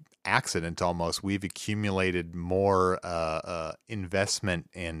by accident almost, we've accumulated more investment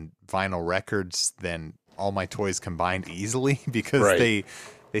in vinyl records than all my toys combined easily, because Right.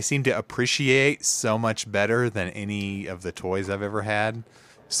 they seem to appreciate so much better than any of the toys I've ever had.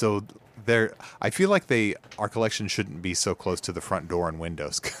 So I feel like our collection shouldn't be so close to the front door and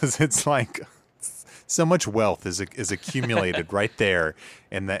windows, because it's like so much wealth is accumulated right there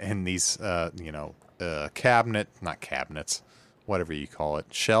in these not cabinets, whatever you call it,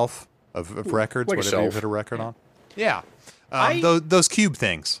 shelf of records, like a whatever you shelf. put a record on. Yeah, I- those cube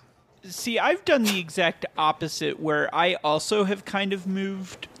things. See, I've done the exact opposite, where I also have kind of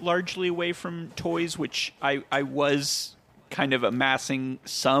moved largely away from toys, which I was kind of amassing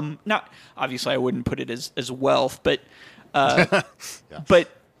some. Not obviously, I wouldn't put it as wealth, but but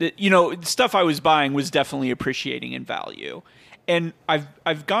stuff I was buying was definitely appreciating in value. And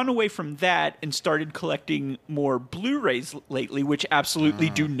I've gone away from that and started collecting more Blu-rays lately, which absolutely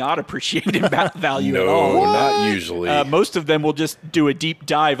do not appreciate in value at all. No, not usually. Most of them will just do a deep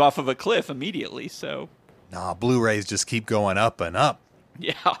dive off of a cliff immediately. So, Nah, Blu-rays just keep going up and up.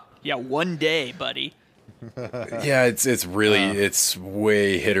 yeah, one day, buddy. Yeah, it's really it's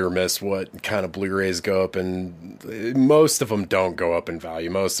way hit or miss what kind of Blu-rays go up, and most of them don't go up in value.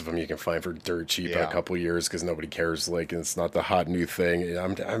 Most of them you can find for dirt cheap in a couple years because nobody cares. Like, it's not the hot new thing.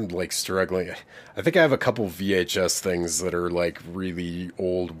 I'm like struggling. I think I have a couple VHS things that are like really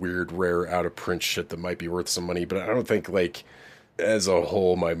old, weird, rare, out of print shit that might be worth some money, but I don't think like as a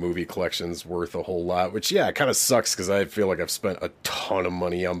whole my movie collection's worth a whole lot, which it kind of sucks because I feel like I've spent a ton of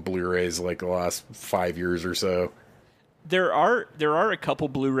money on Blu-rays like the last 5 years or so. There are a couple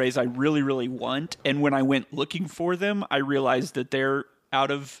Blu-rays I really, really want, and when I went looking for them, I realized that they're out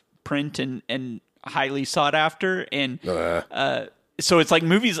of print and highly sought after. And so it's like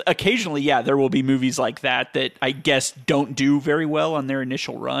movies. Occasionally, there will be movies like that I guess don't do very well on their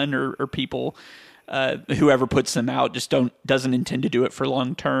initial run, or people. Whoever puts them out just doesn't intend to do it for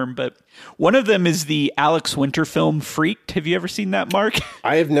long term. But one of them is the Alex Winter film Freaked. Have you ever seen that, Mark?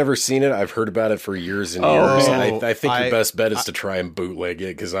 I have never seen it. I've heard about it for years and years. I think your best bet is to try and bootleg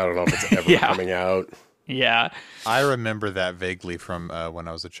it, because I don't know if it's ever coming out. Yeah. I remember that vaguely from when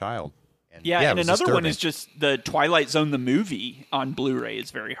I was a child. And And it was another one disturbing. is just the Twilight Zone, the movie on Blu-ray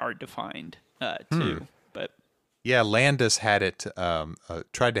is very hard to find too. But Yeah, Landis had it,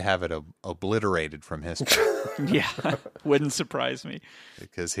 tried to have it obliterated from history wouldn't surprise me.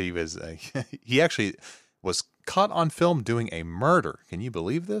 because he actually was caught on film doing a murder. Can you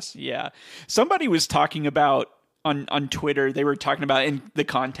believe this? Yeah. Somebody was talking about on Twitter, they were talking about in the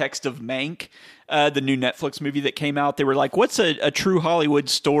context of Mank, the new Netflix movie that came out. They were like, what's a true Hollywood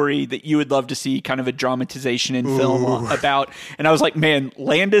story that you would love to see kind of a dramatization in film about? And I was like, man,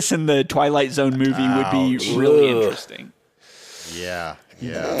 Landis in the Twilight Zone movie would be really interesting. Yeah.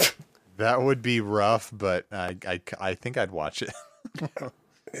 That would be rough, but I think I'd watch it.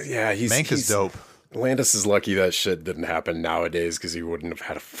 Yeah, Mank is dope. Landis is lucky that shit didn't happen nowadays, because he wouldn't have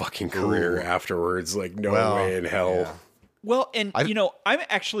had a fucking career afterwards. Like, no way in hell. Yeah. Well, and I'm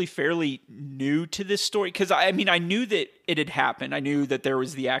actually fairly new to this story, because I knew that it had happened. I knew that there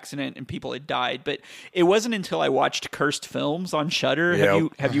was the accident and people had died, but it wasn't until I watched Cursed Films on Shudder.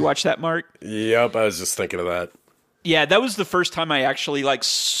 Yep. Have you watched that, Mark? Yep, I was just thinking of that. Yeah, that was the first time I actually like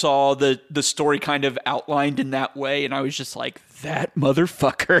saw the story kind of outlined in that way, and I was just like, that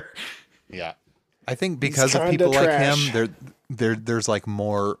motherfucker. Yeah. I think because of kinda people like trash. him, there's like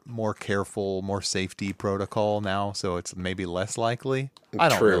more careful, more safety protocol now, so it's maybe less likely. I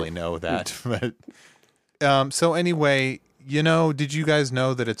don't True. really know that, but so anyway, did you guys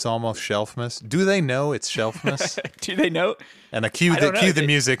know that it's almost Shelfmas? Do they know it's Shelfmas? Do they know? And cue don't know. the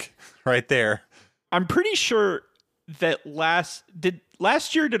music right there. I'm pretty sure that last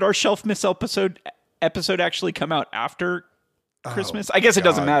year did our Shelfmas episode actually come out after Christmas? I guess it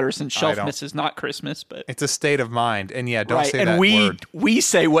doesn't God. matter since I don't- Shelfmas is not Christmas, but It's a state of mind, and yeah, don't right. say And that word. we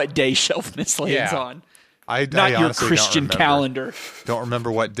say what day Shelfmas lands Yeah. on, I not your honestly don't Christian remember. calendar. Don't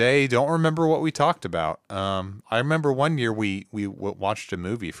remember what day. Don't remember what we talked about. I remember one year we watched a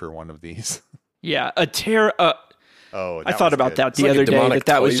movie for one of these. Yeah, Oh, I thought about that the like a other day. demonic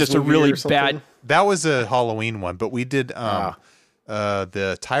That was toys just a movie really or something? bad. That was a Halloween one, but we did the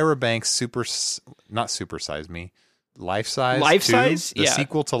Tyra Banks not Super Size Me, Life Size. Life 2, Size? the Yeah.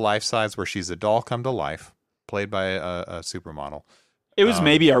 sequel to Life Size, where she's a doll come to life, played by a supermodel. It was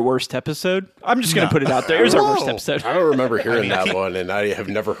maybe our worst episode. I'm just going to put it out there. It was our worst Whoa. episode. I don't remember hearing that one, and I have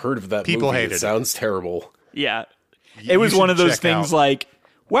never heard of that People movie. hated It it. sounds terrible. Yeah. You It was one should of those check things out- like,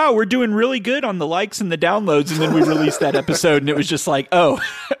 wow, we're doing really good on the likes and the downloads. And then we released that episode and it was just like, oh,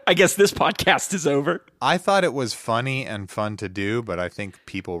 I guess this podcast is over. I thought it was funny and fun to do, but I think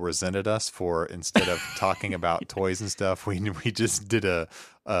people resented us for, instead of talking about toys and stuff, we just did a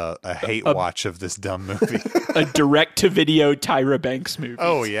hate watch of this dumb movie. A direct to video Tyra Banks movie.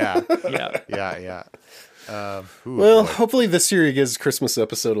 Oh yeah, Yeah. yeah. Ooh, Well, boy. hopefully this year, you guys' Christmas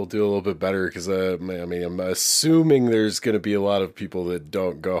episode will do a little bit better because I'm assuming there's going to be a lot of people that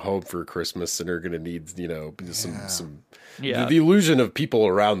don't go home for Christmas and are going to need, some Yeah. the illusion of people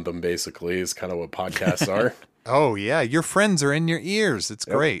around them. Basically, is kind of what podcasts are. Oh yeah, your friends are in your ears. It's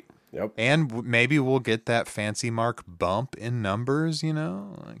great. Yep. And maybe we'll get that fancy mark bump in numbers.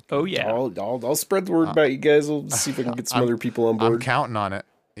 Like, Oh, yeah. I'll spread the word about you guys. I'll see if I can get some other people on I'm board. counting on it.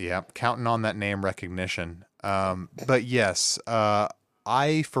 Yeah, counting on that name recognition. But yes,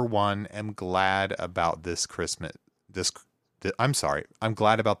 I for one am glad about this Christmas. I'm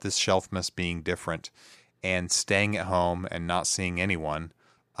glad about this Shelfmas being different and staying at home and not seeing anyone.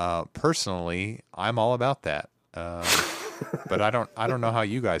 Personally, I'm all about that. But I don't know how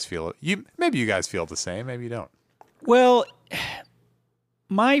you guys feel. Maybe you guys feel the same. Maybe you don't. Well,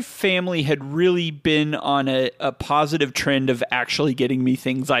 my family had really been on a positive trend of actually getting me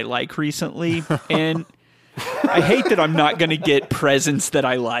things I like recently. And I hate that I'm not going to get presents that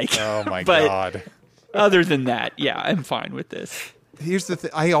I like. Oh my But God. other than that, yeah, I'm fine with this. Here's the thing.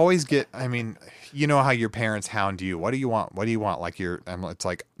 I always get, you know how your parents hound you. What do you want? What do you want? Like it's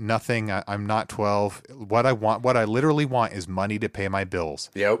like nothing. I'm not 12. What I literally want is money to pay my bills.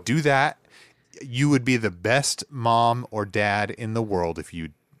 Yep. Do that. You would be the best mom or dad in the world if you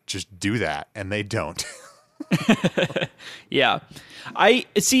just do that, and they don't. Yeah. I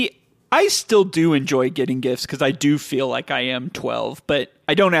still do enjoy getting gifts because I do feel like I am 12, but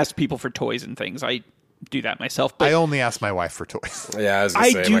I don't ask people for toys and things. I do that myself. But I only ask my wife for toys. Yeah, I was I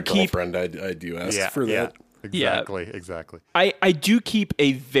gonna say, do my keep- girlfriend, I do ask for that. Exactly. I do keep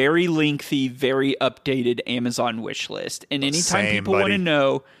a very lengthy, very updated Amazon wish list. And anytime Same, people want buddy. to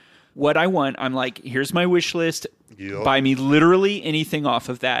know what I want, I'm like, here's my wish list. Yep. Buy me literally anything off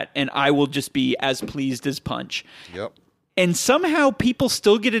of that, and I will just be as pleased as punch. Yep. And somehow people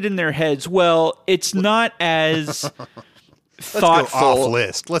still get it in their heads, well, it's not as thoughtful. Let's go off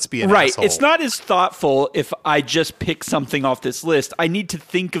list. Let's be an Right. asshole. It's not as thoughtful if I just pick something off this list. I need to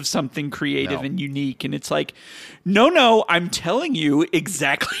think of something creative No. and unique. And it's like, no, I'm telling you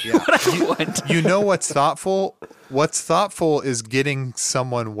exactly what I want. You know what's thoughtful? What's thoughtful is getting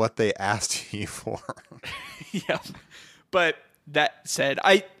someone what they asked you for. Yeah. But that said,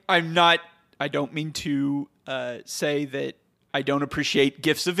 I don't mean to say that I don't appreciate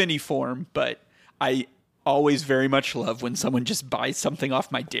gifts of any form, but I always very much love when someone just buys something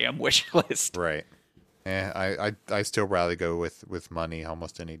off my damn wish list. Right. I still rather go with money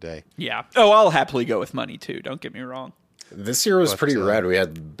almost any day. Yeah. Oh, I'll happily go with money too. Don't get me wrong. This year was pretty uh, rad. We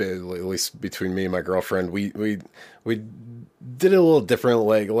had, at least between me and my girlfriend, we did it a little different.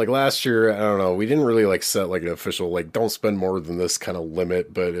 Like last year, I don't know, we didn't really like set like an official like don't spend more than this kind of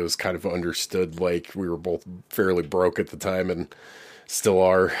limit, but it was kind of understood like we were both fairly broke at the time, and Still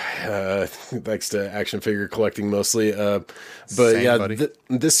are. Thanks to action figure collecting mostly. But Same, yeah, buddy.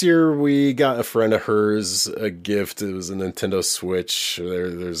 this year we got a friend of hers a gift. It was a Nintendo Switch.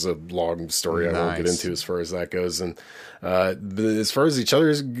 There's a long story I won't get Nice. into as far as that goes. And but as far as each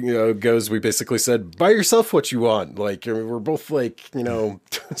other's goes, we basically said, buy yourself what you want. Like, I mean, we're both like,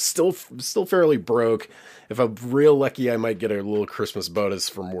 still fairly broke. If I'm real lucky, I might get a little Christmas bonus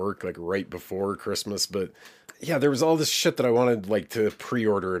from work, like right before Christmas. But yeah, there was all this shit that I wanted like to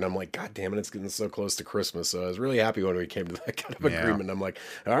pre-order, and I'm like, God damn it, it's getting so close to Christmas. So I was really happy when we came to that kind of Yeah. agreement. I'm like,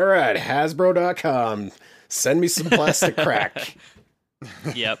 all right, Hasbro.com, send me some plastic crack.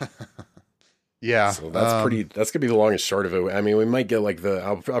 Yep. Yeah. So that's gonna be the long and short of it. I mean, we might get like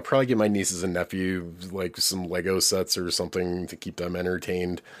I'll probably get my nieces and nephew like some Lego sets or something to keep them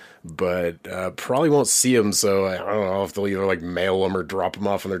entertained, but probably won't see them. So I don't know if they'll either like mail them or drop them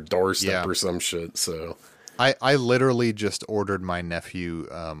off on their doorstep Yeah. or some shit. So I literally just ordered my nephew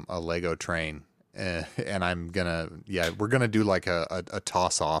a Lego train, and we're gonna do like a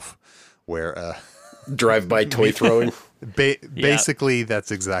toss off where drive-by toy throwing. basically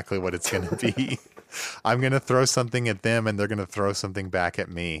that's exactly what it's gonna be. I'm gonna throw something at them, and they're gonna throw something back at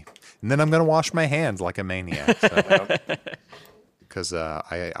me, and then I'm gonna wash my hands like a maniac. Because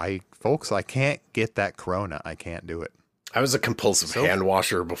folks, I can't get that Corona. I can't do it. I was a compulsive hand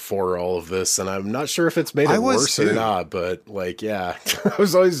washer before all of this, and I'm not sure if it's made it I was worse too. or not, but like, yeah, I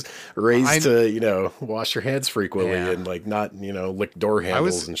was always raised to, wash your hands frequently Yeah. and like not, lick door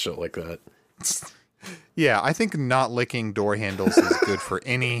handles and shit like that. Yeah, I think not licking door handles is good for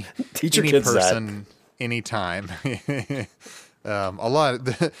any Teach your any kids that. person, anytime.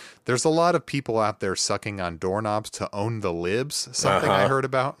 There's a lot of people out there sucking on doorknobs to own the libs. Something I heard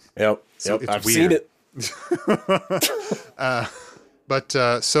about. Yep, it's I've weird. seen it. But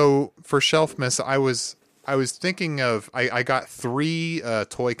so for Shelfmas, I was thinking of I got 3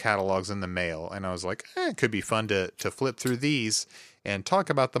 toy catalogs in the mail, and I was like, it could be fun to flip through these and talk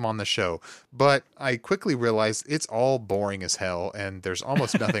about them on the show. But I quickly realized it's all boring as hell, and there's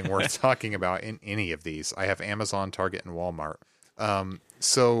almost nothing worth talking about in any of these. I have Amazon, Target, and Walmart.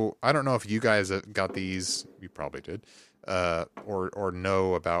 So I don't know if you guys got these. You probably did, or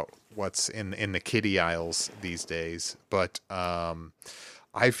know about what's in the kiddie aisles these days. But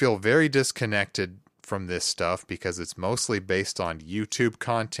I feel very disconnected from this stuff because it's mostly based on YouTube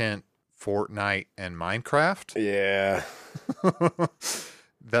content, Fortnite, and Minecraft. Yeah.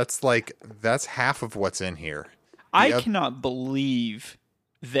 That's half of what's in here. I cannot believe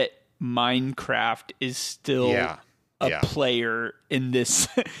that Minecraft is still a player in this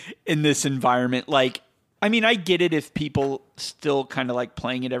in this environment. Like, I mean, I get it if people still kind of like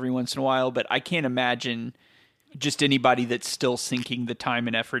playing it every once in a while, but I can't imagine just anybody that's still sinking the time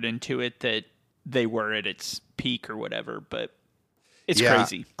and effort into it that they were at its peak or whatever. But it's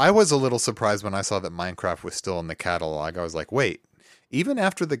crazy. I was a little surprised when I saw that Minecraft was still in the catalog. I was like, wait, even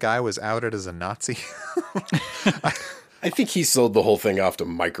after the guy was outed as a Nazi? I think he sold the whole thing off to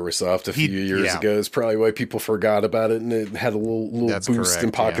Microsoft a few years ago. It's probably why people forgot about it, and it had a little That's boost correct,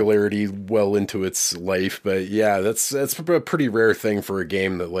 in popularity well into its life. But yeah, that's a pretty rare thing for a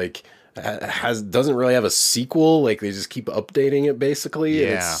game that like doesn't really have a sequel. Like they just keep updating it basically.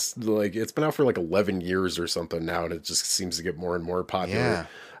 And Yeah. it's like it's been out for like 11 years or something now, and it just seems to get more and more popular. Yeah.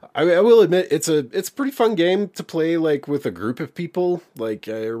 I will admit it's a pretty fun game to play like with a group of people. Like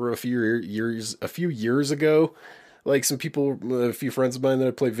I remember a few years ago, like some people, a few friends of mine that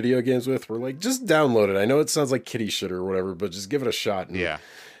I play video games with were like, just download it. I know it sounds like kiddie shit or whatever, but just give it a shot. And Yeah.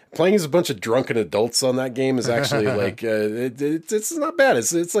 playing as a bunch of drunken adults on that game is actually like it's not bad.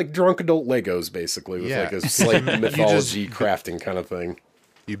 It's like drunk adult Legos basically with Yeah. like a slight mythology crafting kind of thing.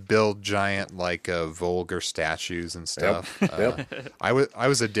 You build giant, vulgar statues and stuff. Yep. I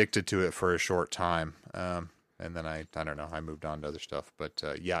was addicted to it for a short time, and then I don't know. I moved on to other stuff, but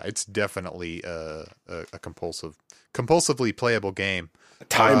yeah, it's definitely a compulsively playable game.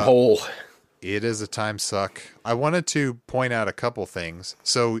 Time hole. It is a time suck. I wanted to point out a couple things.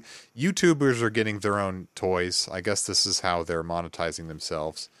 So YouTubers are getting their own toys. I guess this is how they're monetizing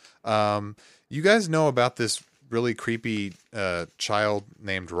themselves. You guys know about this really creepy child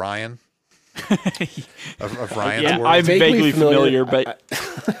named Ryan of Ryan's Yeah, World? I'm Vaguely vaguely familiar, familiar, but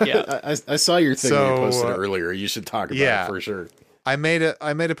yeah. I saw your thing So, you posted earlier. You should talk about yeah. it for sure. I made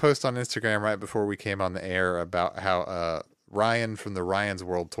a post on Instagram right before we came on the air about how Ryan from the Ryan's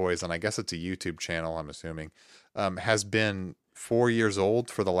World Toys, and I guess it's a YouTube channel, I'm assuming, has been 4 years old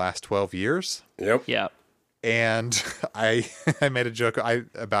for the last 12 years. Yep. Yeah. And I made a joke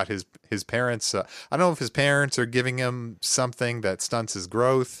about his parents. I don't know if his parents are giving him something that stunts his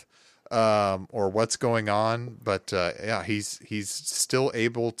growth, or what's going on. But yeah, he's still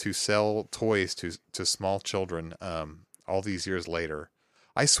able to sell toys to small children all these years later.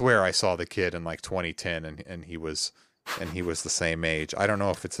 I swear I saw the kid in like 2010 and he was the same age. I don't know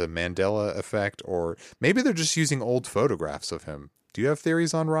if it's a Mandela effect or maybe they're just using old photographs of him. Do you have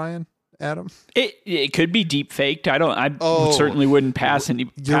theories on Ryan, Adam? It could be deep faked. I certainly wouldn't pass any.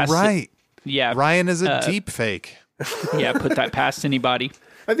 You're right. Yeah, Ryan is a deep fake. Yeah, put that past anybody.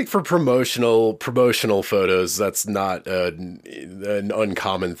 I think for promotional photos, that's not an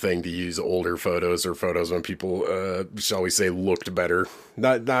uncommon thing to use older photos or photos when people, shall we say, looked better.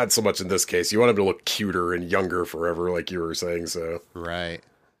 Not so much in this case. You want them to look cuter and younger forever, like you were saying. So right.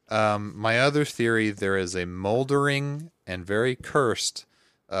 My other theory: there is a moldering and very cursed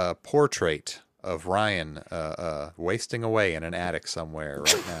portrait of Ryan wasting away in an attic somewhere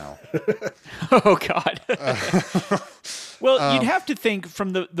right now. Oh God. Well, you'd have to think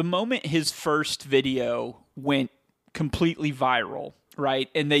from the moment his first video went completely viral, right?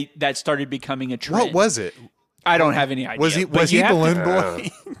 And that started becoming a trend. What was it? I don't have any idea. Was he Balloon Boy?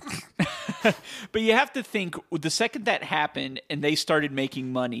 But you have to think the second that happened and they started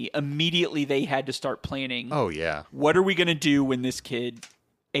making money, immediately they had to start planning. Oh yeah. What are we going to do when this kid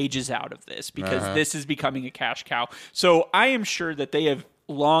ages out of this? Because this is becoming a cash cow. So I am sure that they have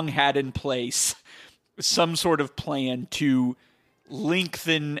long had in place some sort of plan to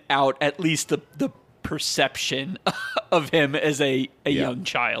lengthen out at least the perception of him as a young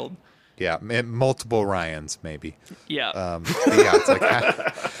child. Yeah, multiple Ryans maybe. Yeah. Yeah, it's like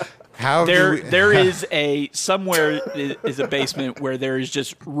how there is somewhere is a basement where there is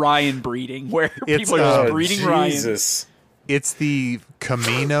just Ryan breeding, where people are just breeding Jesus. Ryan. It's the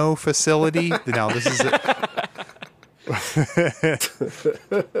Camino facility. Now this is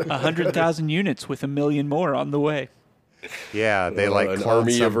 100,000 units with 1 million more on the way. Yeah, they an cloned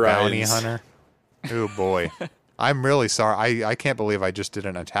army some of Ryans. bounty hunter. Oh boy, I'm really sorry. I can't believe I just did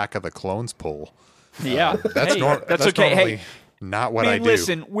an Attack of the Clones poll. Yeah, That's that's okay. Normally Hey, not what man, I do.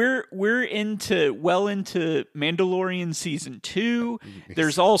 listen, we're into Mandalorian season 2.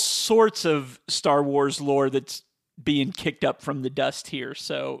 There's all sorts of Star Wars lore that's being kicked up from the dust here.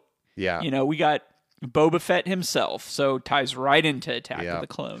 So Yeah, we got Boba Fett himself, so ties right into Attack Yeah. of the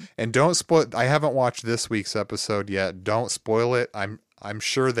Clone. and don't spoil. I haven't watched this week's episode yet. Don't spoil it. I'm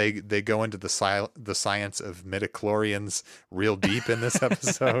sure they go into the science of midichlorians real deep in this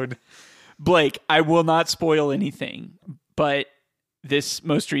episode. Blake, I will not spoil anything, but this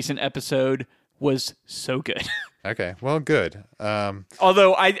most recent episode was so good. Okay, well, good.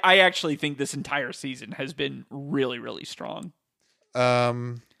 Although I actually think this entire season has been really, really strong.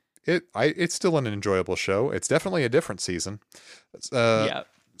 It's still an enjoyable show. It's definitely a different season. Yeah.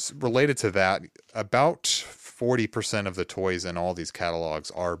 Related to that, about 40% of the toys in all these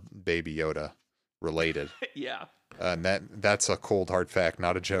catalogs are Baby Yoda related. Yeah. And that's a cold hard fact,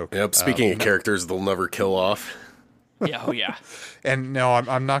 not a joke. Yep. Speaking of characters, they'll never kill off. Yeah. Oh, yeah. And no,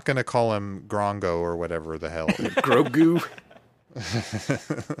 I'm not going to call him Grongo or whatever the hell. Grogu.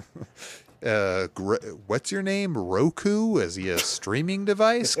 What's your name? Roku? Is he a streaming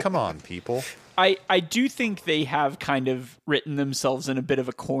device? Come on, people. I do think they have kind of written themselves in a bit of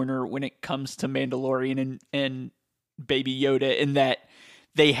a corner when it comes to Mandalorian and Baby Yoda, in that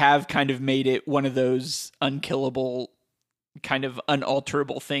they have kind of made it one of those unkillable, kind of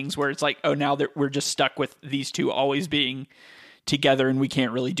unalterable things where it's like, oh, now that we're just stuck with these two always being together and we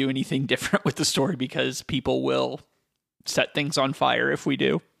can't really do anything different with the story because people will set things on fire if we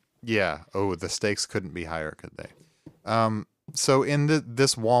do. Yeah. Oh, the stakes couldn't be higher, could they? So in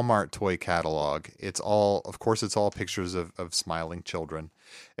this Walmart toy catalog, it's all pictures of smiling children,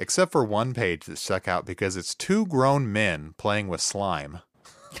 except for one page that stuck out because it's 2 grown men playing with slime.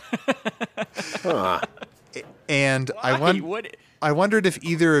 And Why? I wondered if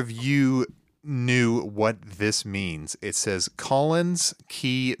either of you knew what this means. It says Collins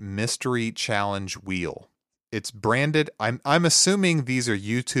Key Mystery Challenge Wheel. It's branded. I'm assuming these are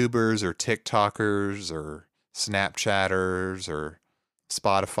YouTubers or TikTokers or Snapchatters or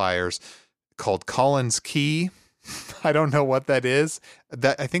Spotifyers called Collins Key. I don't know what that is.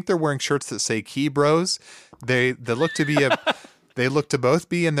 I think they're wearing shirts that say Key Bros. They look to be they look to both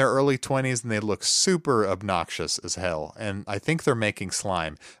be in their early 20s and they look super obnoxious as hell. And I think they're making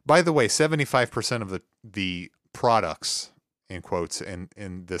slime. By the way, 75% of the products in quotes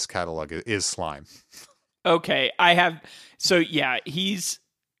in this catalog is slime. Okay, he's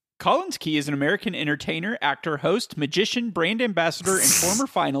Collins Key is an American entertainer, actor, host, magician, brand ambassador, and former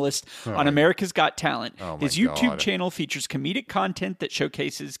finalist on America's Got Talent. Oh my His YouTube God. channel features comedic content that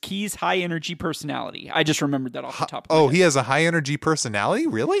showcases Key's high-energy personality. I just remembered that off the top of my Oh, head. he has a high energy personality?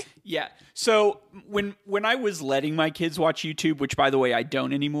 Really? Yeah. So when I was letting my kids watch YouTube, which by the way I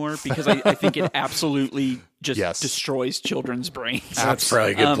don't anymore because I think it absolutely just Yes. destroys children's brains. That's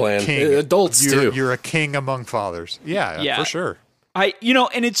probably a good plan. King. Adults you're, too. You're a king among fathers. Yeah, Yeah. for sure. And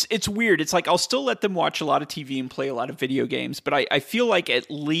it's weird. It's like I'll still let them watch a lot of TV and play a lot of video games, but I feel like at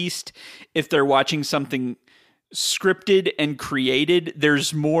least if they're watching something scripted and created,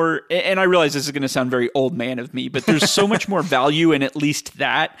 there's more, and I realize this is going to sound very old man of me, but there's so much more value in at least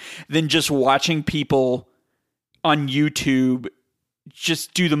that than just watching people on YouTube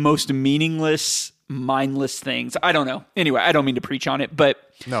just do the most meaningless, mindless things. I don't know. Anyway, I don't mean to preach on it, but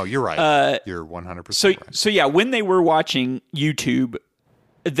No, you're right. You're 100% right. so yeah, when they were watching YouTube,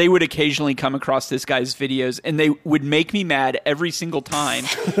 they would occasionally come across this guy's videos and they would make me mad every single time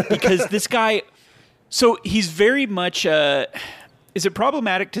because this guy, so he's very much, is it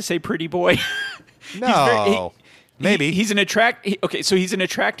problematic to say pretty boy? No. Maybe. He's an he's an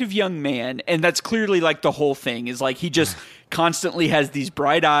attractive young man, and that's clearly like the whole thing is like he just constantly has these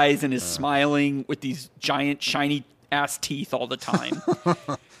bright eyes and is smiling with these giant shiny ass teeth all the time.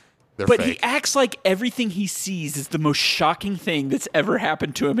 They're But fake. he acts like everything he sees is the most shocking thing that's ever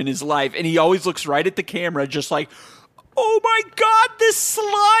happened to him in his life, and he always looks right at the camera just like, "Oh my god, this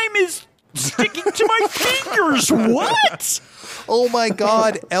slime is sticking to my fingers. What?" Oh my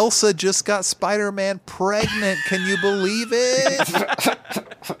God, Elsa just got Spider-Man pregnant. Can you believe it?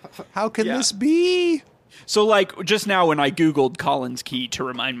 How can Yeah. this be? So, like, just now when I Googled Collins Key to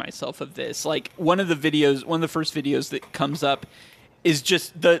remind myself of this, like, one of the first videos that comes up is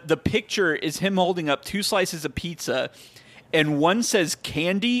just the picture is him holding up 2 slices of pizza, and one says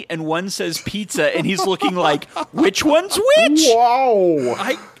candy and one says pizza, and he's looking like, which one's which? Wow.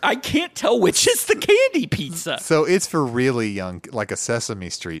 I can't tell which is the candy pizza. So it's for really young, like a Sesame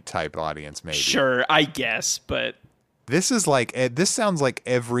Street type audience, maybe. Sure, I guess, but This is like this sounds like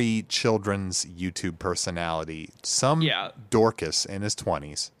every children's YouTube personality. Some Yeah. Dorcas in his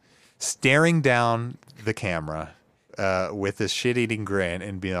 20s, staring down the camera with this shit-eating grin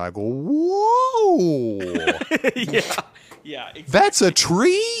and being like, "Whoa, yeah, exactly. that's a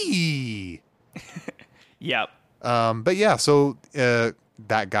tree!" Yeah. But yeah, so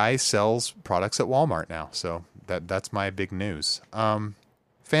that guy sells products at Walmart now. So that's my big news.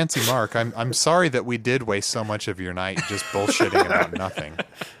 Fancy Mark, I'm sorry that we did waste so much of your night just bullshitting about nothing.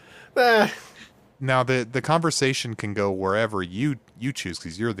 Now the conversation can go wherever you choose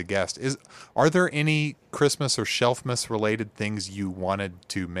because you're the guest. Are there any Christmas or Shelfmas related things you wanted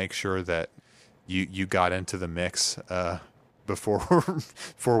to make sure that you got into the mix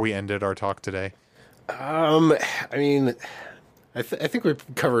before we ended our talk today? I mean, I think we've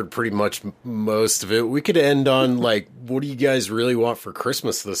covered pretty much most of it. We could end on like, what do you guys really want for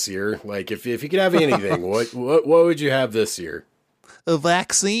Christmas this year? Like, if you could have anything, what would you have this year? A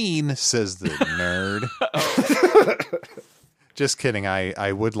vaccine, says the nerd. Just kidding.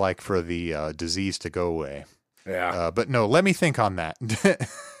 I would like for the disease to go away. Yeah. But no, let me think on that.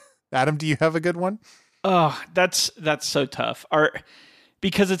 Adam, do you have a good one? Oh, that's so tough.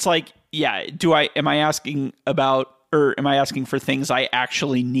 Because it's like, yeah, am I asking about, or am I asking for things I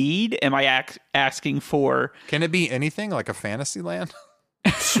actually need? Am I asking for? Can it be anything like a fantasy land?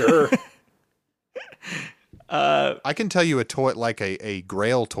 Sure. I can tell you a toy like a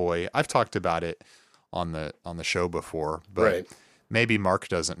Grail toy. I've talked about it on the show before, but Right. maybe Mark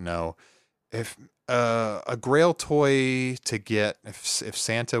doesn't know. If a Grail toy to get, if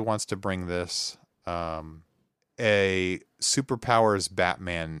Santa wants to bring this, a Superpowers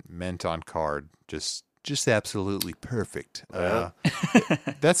Batman mint on card, just absolutely perfect.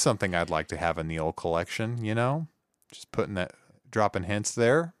 That's something I'd like to have in the old collection. You know, just dropping hints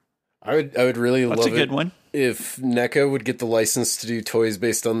there. I would really That's love a good it one. if NECA would get the license to do toys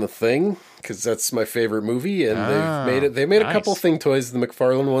based on The Thing, because that's my favorite movie, and they made a couple nice. Thing toys. The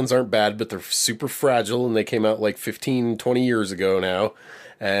McFarlane ones aren't bad, but they're super fragile, and they came out like 15, 20 years ago now.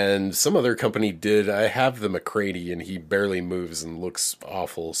 And some other company did. I have the McCready, and he barely moves and looks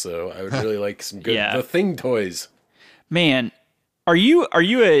awful. So I would really like some good Yeah. The Thing toys. Man, are you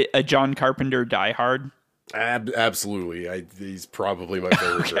a John Carpenter diehard? Absolutely, he's probably my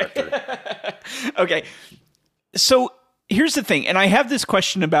favorite director. Okay. So here's the thing, and I have this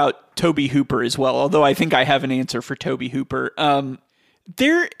question about Toby Hooper as well, although I think I have an answer for Toby Hooper.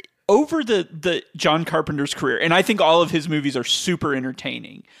 There, over the John Carpenter's career, and I think all of his movies are super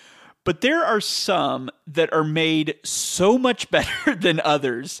entertaining, but there are some that are made so much better than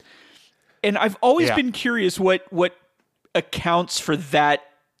others. And I've always been curious what accounts for that,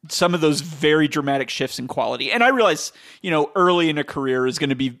 some of those very dramatic shifts in quality. And I realize, early in a career is going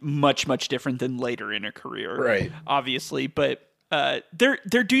to be much, much different than later in a career. Right. Obviously. But there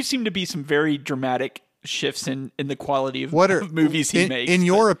do seem to be some very dramatic shifts in the quality of movies he makes. In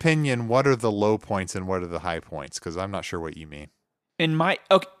your opinion, what are the low points and what are the high points? Because I'm not sure what you mean.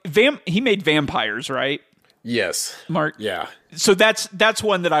 He made Vampires, right? Yes. Mark? Yeah. So that's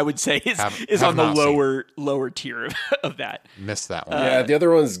one that I would say is have on the not lower tier of that. Missed that one. Yeah, the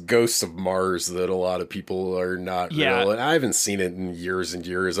other one's Ghosts of Mars that a lot of people are not real. And I haven't seen it in years and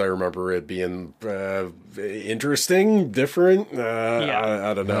years. I remember it being interesting, different.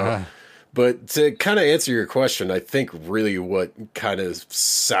 I don't know. But to kind of answer your question, I think really what kind of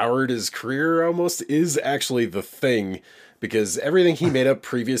soured his career almost is actually The Thing, because everything he made up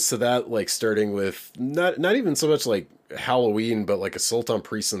previous to that, like starting with not even so much like Halloween, but like Assault on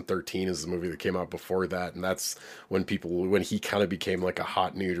Precinct 13 is the movie that came out before that, and that's when he kind of became like a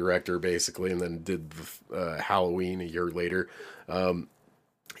hot new director basically, and then did Halloween a year later.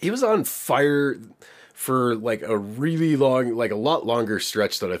 He was on fire for like a really long, like a lot longer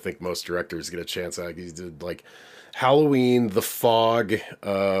stretch than I think most directors get a chance at. He did like Halloween, The Fog,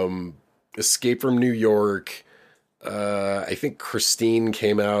 Escape from New York. I think Christine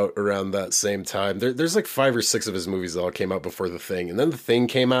came out around that same time. There's like 5 or 6 of his movies that all came out before The Thing. And then The Thing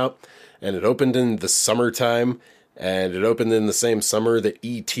came out, and it opened in the summertime, and it opened in the same summer that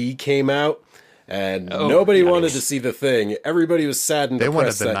E.T. came out. And nobody wanted to see The Thing. Everybody was sad and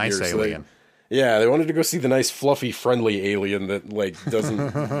depressed that year. They wanted the nice alien. Yeah, they wanted to go see the nice, fluffy, friendly alien that like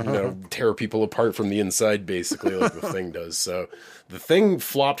doesn't, tear people apart from the inside, basically, like The Thing does. So The Thing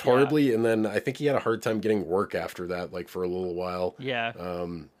flopped horribly, and then I think he had a hard time getting work after that, like for a little while. Yeah.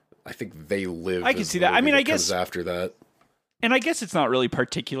 I think They Live. I can see that. I mean, I guess after that. And I guess it's not really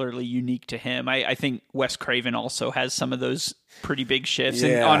particularly unique to him. I think Wes Craven also has some of those pretty big shifts,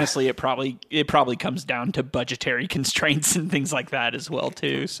 and honestly, it probably comes down to budgetary constraints and things like that as well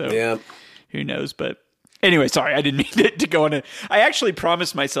too. So yeah. Who knows? But anyway, sorry, I didn't mean to go on it. I actually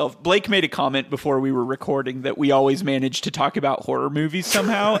promised myself, Blake made a comment before we were recording that we always manage to talk about horror movies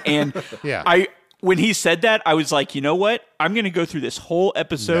somehow. And when he said that, I was like, you know what? I'm going to go through this whole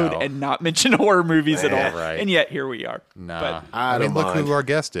episode and not mention horror movies at all. Right. And yet here we are. Nah. But, I mean, look who our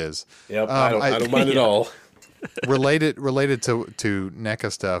guest is. Yep, I don't mind at all. related to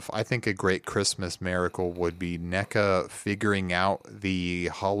NECA stuff, I think a great Christmas miracle would be NECA figuring out the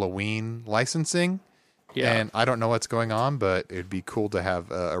Halloween licensing. Yeah. And I don't know what's going on, but it'd be cool to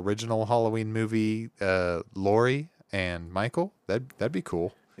have original Halloween movie, Laurie and Michael. That'd be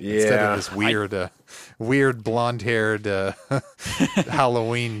cool. Yeah. Instead of this weird blonde-haired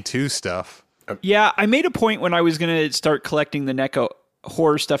Halloween 2 stuff. Yeah, I made a point when I was going to start collecting the NECA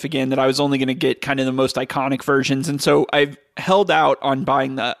horror stuff again that I was only going to get kind of the most iconic versions, and so I've held out on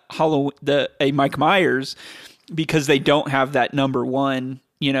buying a Mike Myers because they don't have that number one,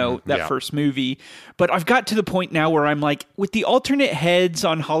 first movie. But I've got to the point now where I'm like, with the alternate heads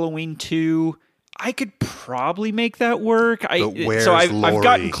on Halloween 2, I could probably make that work. I've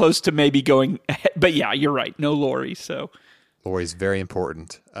gotten close to maybe going ahead, but yeah, you're right, no Laurie. So Laurie's very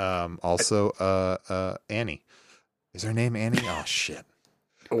important. Also, Annie. Is her name Annie? Oh shit.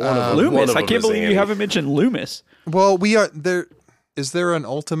 Loomis. I can't believe you haven't mentioned Loomis. Well, we are there. Is there an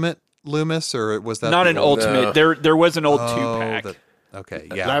ultimate Loomis, or was that not an ultimate? There was an old 2-pack. Okay,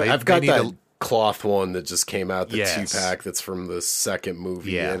 yeah. I've got that cloth one that just came out, the 2-pack that's from the second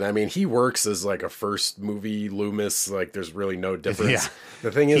movie. Yeah. And I mean, he works as like a first movie Loomis. Like, there's really no difference. Yeah.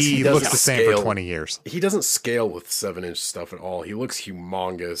 The thing is, he looks the same for 20 years. He doesn't scale with 7-inch stuff at all. He looks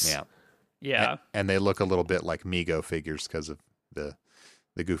humongous. Yeah. Yeah. And they look a little bit like Mego figures because of the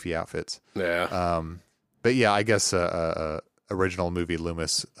goofy outfits. Yeah. But yeah, I guess original movie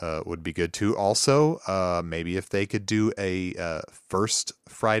Loomis would be good too. Also, maybe if they could do a first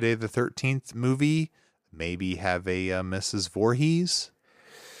Friday the 13th movie, maybe have a Mrs. Voorhees.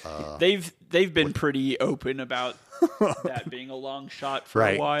 They've been pretty open about that being a long shot for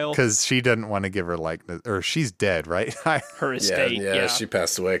a while, because she doesn't want to give her or she's dead, right? Her estate. Yeah, she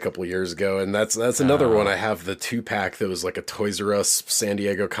passed away a couple of years ago, and that's another one. I have the 2-pack that was like a Toys R Us San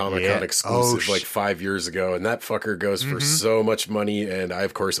Diego Comic-Con exclusive, like 5 years ago, and that fucker goes for so much money. And I,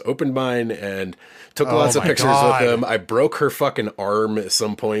 of course, opened mine and took lots of pictures with them. I broke her fucking arm at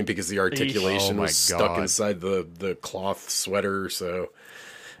some point because the articulation was stuck inside the cloth sweater. So.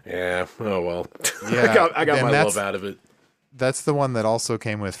 Yeah. Oh well. Yeah. I got my love out of it. That's the one that also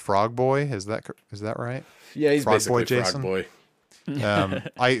came with Frog Boy. Is that right? Yeah, he's Frog basically Boy Frog Boy.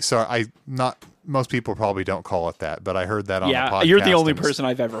 Most people probably don't call it that, but I heard that on a podcast. You're the only person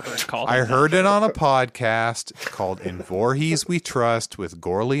I've ever heard call it. I heard it on a podcast called In Voorhees We Trust with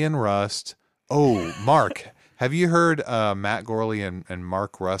Gorley and Rust. Oh, Mark, have you heard Matt Gorley and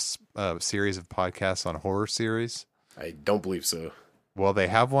Mark Rust's series of podcasts on horror series? I don't believe so. Well, they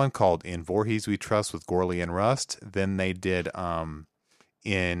have one called In Voorhees We Trust with Gorley and Rust. Then they did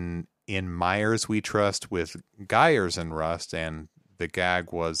in Myers We Trust with Geyers and Rust, and the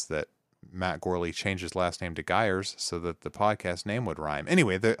gag was that Matt Gorley changed his last name to Geyers so that the podcast name would rhyme.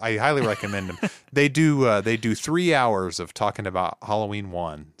 Anyway, I highly recommend them. They do 3 hours of talking about Halloween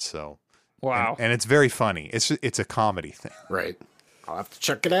 1. So Wow. and it's very funny. It's a comedy thing. Right. I'll have to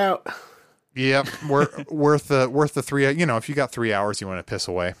check it out. Yep, worth the 3. If you got 3 hours, you want to piss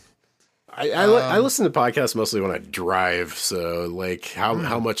away. I listen to podcasts mostly when I drive, so like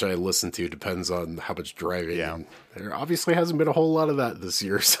how much I listen to depends on how much driving. Yeah. And there obviously hasn't been a whole lot of that this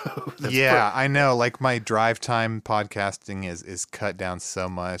year, so I know. Like my drive time podcasting is cut down so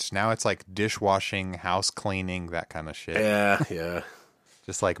much. Now it's like dishwashing, house cleaning, that kind of shit. yeah,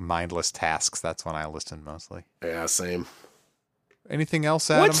 Just like mindless tasks. That's when I listen mostly. yeah, same. Anything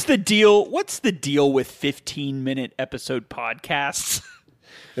else, Adam? What's the deal? What's the deal with 15-minute episode podcasts?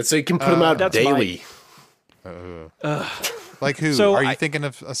 And so you can put them out that's daily. Like who? So Are you thinking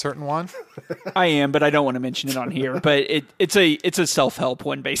of a certain one? I am, but I don't want to mention it on here. But it's a self-help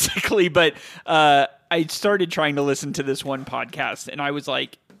one basically. But I started trying to listen to this one podcast, and I was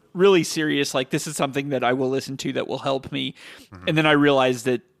like really serious. Like this is something that I will listen to that will help me. Mm-hmm. And then I realized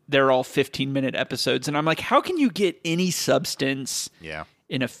that they're all 15-minute episodes, and I'm like, how can you get any substance?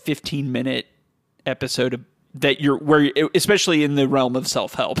 In a 15-minute episode especially in the realm of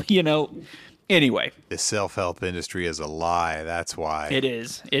self-help, Anyway, The self-help industry is a lie. That's why. it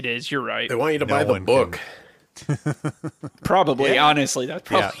is. You're right. They want you to No buy the one book. Probably, honestly, that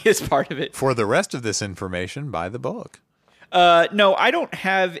probably is part of it. For the rest of this information, buy the book. No, I don't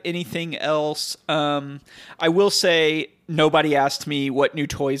have anything else. I will say nobody asked me what new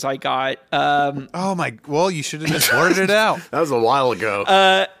toys I got. Well, you should have just blurted it out. That was a while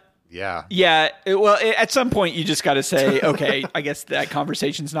ago. Yeah. Yeah. At some point, you just got to say, okay, I guess that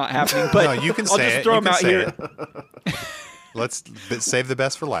conversation's not happening. But No, you can I'll say just it. throw You them can out say here. Let's save the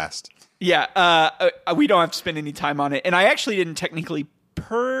best for last. Yeah. We don't have to spend any time on it. And I actually didn't technically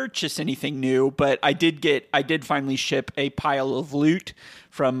purchase anything new, but I did finally ship a pile of loot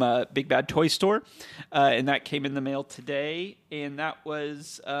from Big Bad Toy Store. And that came in the mail today. And that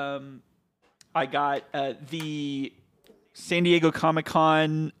was, I got the San Diego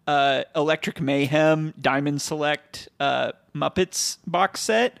Comic-Con Electric Mayhem Diamond Select Muppets box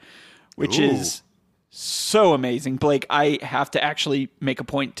set, which is so amazing. Blake, I have to actually make a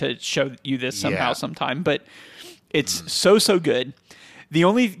point to show you this somehow sometime, but it's so good. The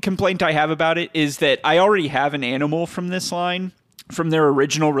only complaint I have about it is that I already have an animal from this line from their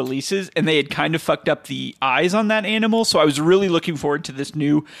original releases, and they had kind of fucked up the eyes on that animal. So I was really looking forward to this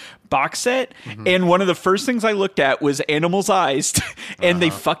new box set. Mm-hmm. And one of the first things I looked at was animals' eyes, and they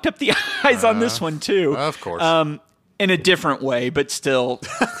fucked up the eyes on this one too. Of course. In a different way, but still.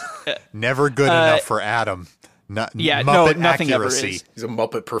 Never good enough for Adam. Muppet nothing accuracy. ever is. He's a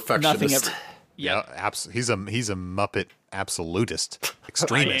Muppet perfectionist. Nothing ever. Yeah, he's a Muppet absolutist,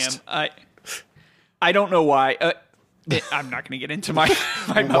 extremist. I don't know why. I'm not going to get into my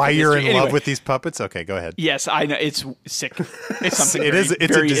Muppet Why you're history. in love Anyway. with these puppets? Okay, go ahead. Yes, I know. It's sick. It's something. It's a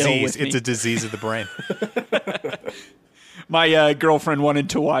very ill disease. with me. It's a disease of the brain. My girlfriend wanted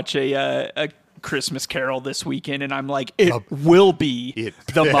to watch a Christmas Carol this weekend, and I'm like, it will be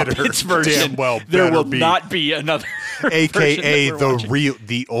the Muppets version. Damn well there will better be. not be another AKA version that we're watching.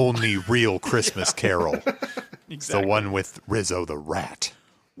 the only real Christmas Carol. Exactly. The one with Rizzo the Rat.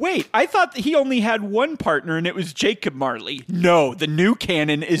 Wait, I thought that he only had one partner, and it was Jacob Marley. No, the new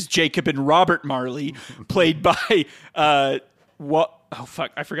canon is Jacob and Robert Marley, played by what? Oh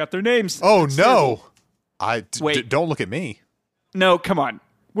fuck, I forgot their names. Oh It's no! terrible. Wait. Don't look at me. No, come on.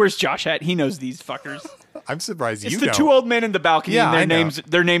 Where's Josh at? He knows these fuckers. I'm surprised It's you the don't. two old men in the balcony. Yeah, and I know.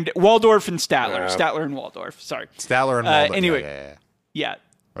 they're named Waldorf and Statler. Statler and Waldorf. Sorry. Statler and Waldorf. Anyway. Yeah. Yeah.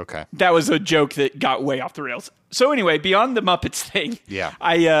 Okay. That was a joke that got way off the rails. So anyway, beyond the Muppets thing,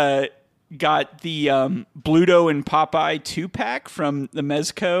 I got the Bluto and Popeye 2-pack from the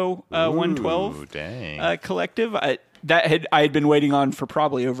Mezco 112 dang. collective. I had been waiting on for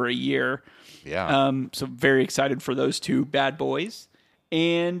probably over a year. Yeah. So very excited for those two bad boys.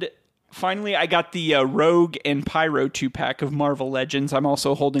 And finally, I got the Rogue and Pyro 2-pack of Marvel Legends. I'm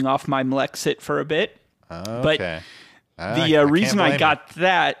also holding off my Mlexit for a bit. Okay. The reason I got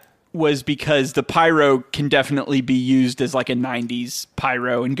that was because the pyro can definitely be used as like a 90s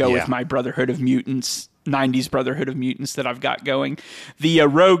pyro and go Yeah. with my Brotherhood of Mutants, 90s Brotherhood of Mutants that I've got going. The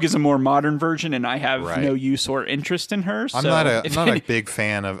Rogue is a more modern version, and I have Right. no use or interest in her. I'm so not a if I'm not any- a big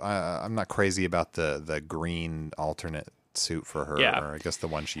fan of. I'm not crazy about the green alternate suit for her, Yeah. or I guess the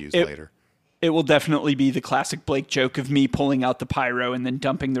one she used It- later. It will definitely be the classic Blake joke of me pulling out the pyro and then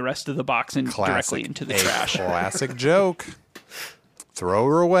dumping the rest of the box directly into the trash. Classic joke. Throw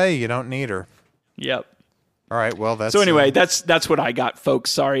her away. You don't need her. Yep. All right. Well, that's So anyway, that's what I got, folks.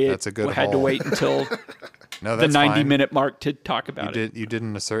 Sorry, That's a good I had to haul. wait until no, the that's 90-minute mark to talk about it. You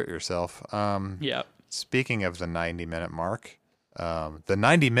didn't assert yourself. Yeah. Speaking of the 90-minute mark, the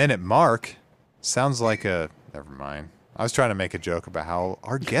 90-minute mark sounds like a. Never mind. I was trying to make a joke about how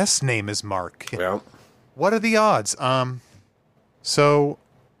our guest's name is Mark. Well, What are the odds? So,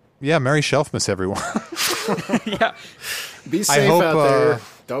 yeah, Merry Shelfmas, everyone. Yeah. be safe hope, out there.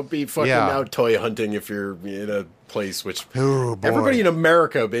 Don't be fucking yeah. out toy hunting if you're in a place which Oh, boy. everybody in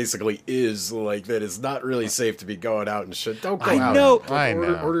America basically is like that. Is not really safe to be going out and shit. Don't go I out. know. I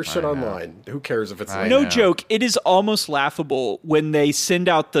Order, know, order shit I know. online. Who cares if it's I like No know. joke. It is almost laughable when they send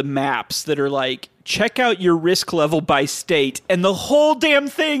out the maps that are like, check out your risk level by state, and the whole damn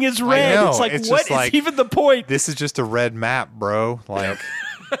thing is red. know. It's like, It's what just is like- even the point? This is just a red map, bro. Like,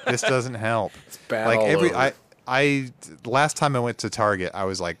 this doesn't help. It's bad Like, all over. last time I went to Target, I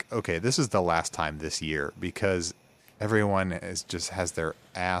was like, okay, this is the last time this year because everyone has their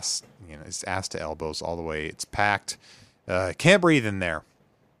ass, it's ass to elbows all the way. It's packed. Can't breathe in there.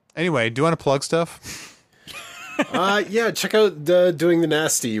 Anyway, do you want to plug stuff? Yeah, check out Doing the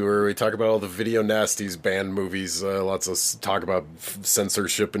Nasty, where we talk about all the video nasties, banned movies. Lots of talk about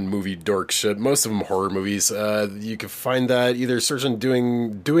censorship and movie dork shit. Most of them horror movies. You can find that either search on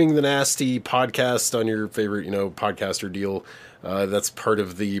Doing the Nasty podcast on your favorite, podcaster deal. That's part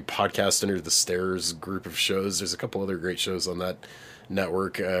of the Podcast Under the Stairs group of shows. There's a couple other great shows on that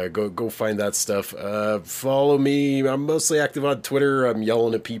network. Go find that stuff. Follow me. I'm mostly active on Twitter. I'm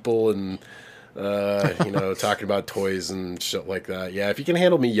yelling at people and talking about toys and shit like that. Yeah, if you can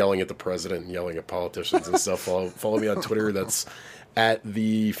handle me yelling at the president and yelling at politicians and stuff, follow me on Twitter. That's at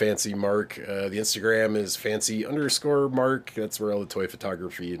the Fancy Mark. The Instagram is fancy_Mark. That's where all the toy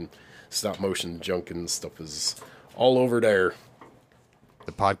photography and stop motion junk and stuff is all over there.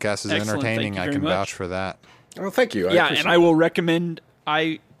 The podcast is Excellent. entertaining. Thank you I very can much. vouch for that. Oh, thank you. Yeah, appreciate and I will recommend.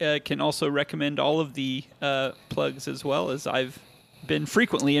 I can also recommend all of the plugs as well, as I've been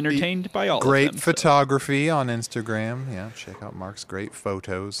frequently entertained by all Great of them. photography on Instagram. Yeah, check out Mark's great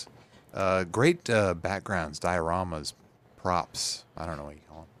photos. Great backgrounds, dioramas, props. I don't know what you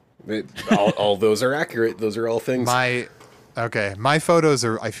call them. all those are accurate. Those are all things. My photos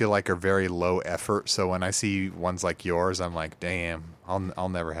I feel like are very low effort. So when I see ones like yours, I'm like, damn, I'll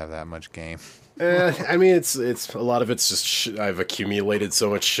never have that much game. I mean, it's a lot of it's just shit. I've accumulated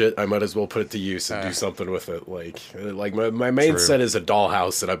so much shit. I might as well put it to use and do something with it. Like my main True. set is a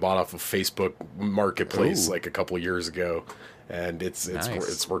dollhouse that I bought off of Facebook Marketplace Ooh. like a couple years ago, and it's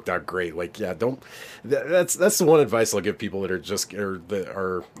Nice. worked out great. Like, yeah, don't. That's the one advice I'll give people that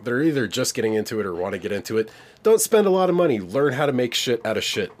are either just getting into it or want to get into it. Don't spend a lot of money. Learn how to make shit out of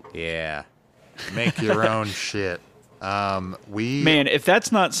shit. Yeah, make your own shit. Man, if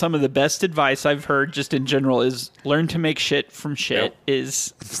that's not some of the best advice I've heard just in general, is learn to make shit from shit, Yep.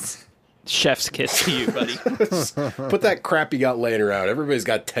 is chef's kiss to you, buddy. Put that crap you got laying around. Everybody's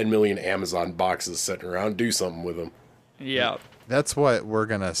got 10 million Amazon boxes sitting around. Do something with them. Yeah. That's what we're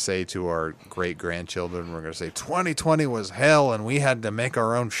gonna say to our great grandchildren. We're gonna say 2020 was hell, and we had to make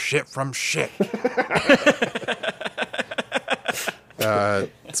our own shit from shit.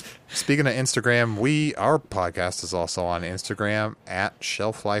 Speaking of Instagram, our podcast is also on Instagram at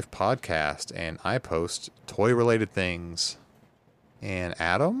Shelf Life Podcast, and I post toy related things. And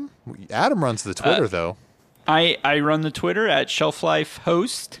Adam runs the Twitter though. I run the Twitter at Shelf Life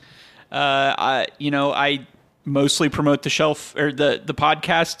Host. I mostly promote the shelf or the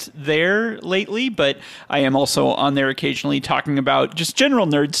podcast there lately, but I am also on there occasionally talking about just general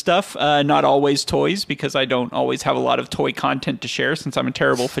nerd stuff, not always toys, because I don't always have a lot of toy content to share since I'm a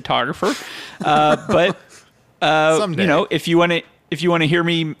terrible photographer. But Someday. if you want to hear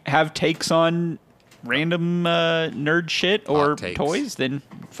me have takes on random nerd shit or Hot takes. toys, then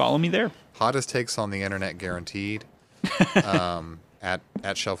follow me there. Hottest takes on the internet guaranteed.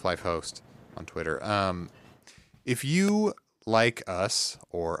 At Shelf Life Host on Twitter. If you like us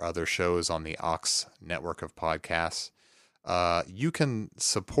or other shows on the Ox network of podcasts, you can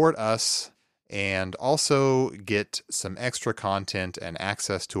support us and also get some extra content and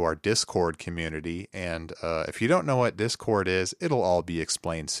access to our Discord community. And if you don't know what Discord is, it'll all be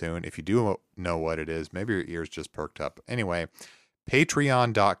explained soon. If you do know what it is, maybe your ears just perked up. Anyway,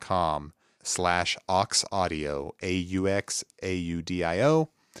 patreon.com/auxaudio, AUXAUDIO,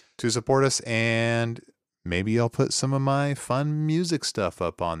 to support us, and maybe I'll put some of my fun music stuff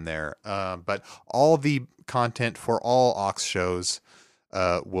up on there. But all the content for all Aux shows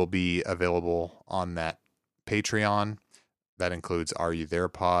will be available on that Patreon. That includes Are You There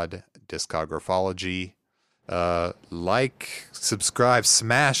Pod, Discographology. Subscribe,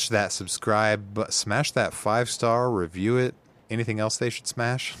 smash that 5-star, review it. Anything else they should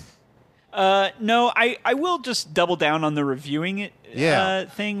smash? No, I will just double down on the reviewing it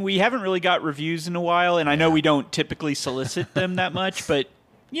thing. We haven't really got reviews in a while, and I know we don't typically solicit them that much, but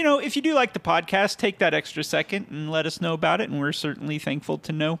if you do like the podcast, take that extra second and let us know about it, and we're certainly thankful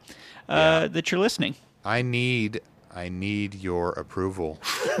to know that you're listening. I need your approval,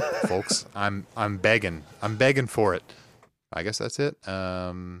 folks. I'm begging. I'm begging for it. I guess that's it.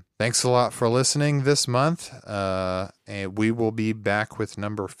 Thanks a lot for listening this month. And we will be back with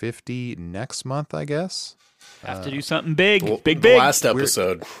number 50 next month, I guess. Have to do something big. Big. The last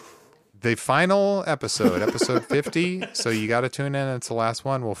episode. The final episode 50. So you got to tune in. It's the last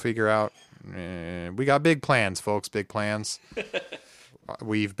one. We'll figure out. We got big plans, folks. Big plans.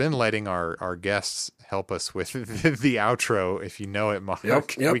 We've been letting our guests help us with the outro. If you know it, Mark.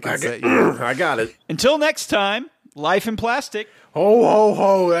 Yep. We can set you. I got it. Until next time, life in plastic. Ho, ho,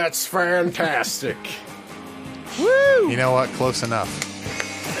 ho. That's fantastic. Woo! You know what? Close enough.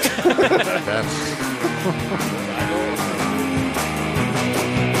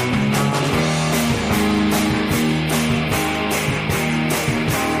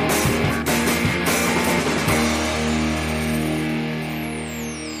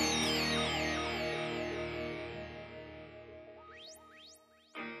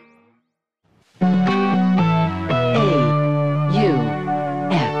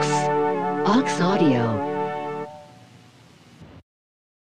 AUX Audio.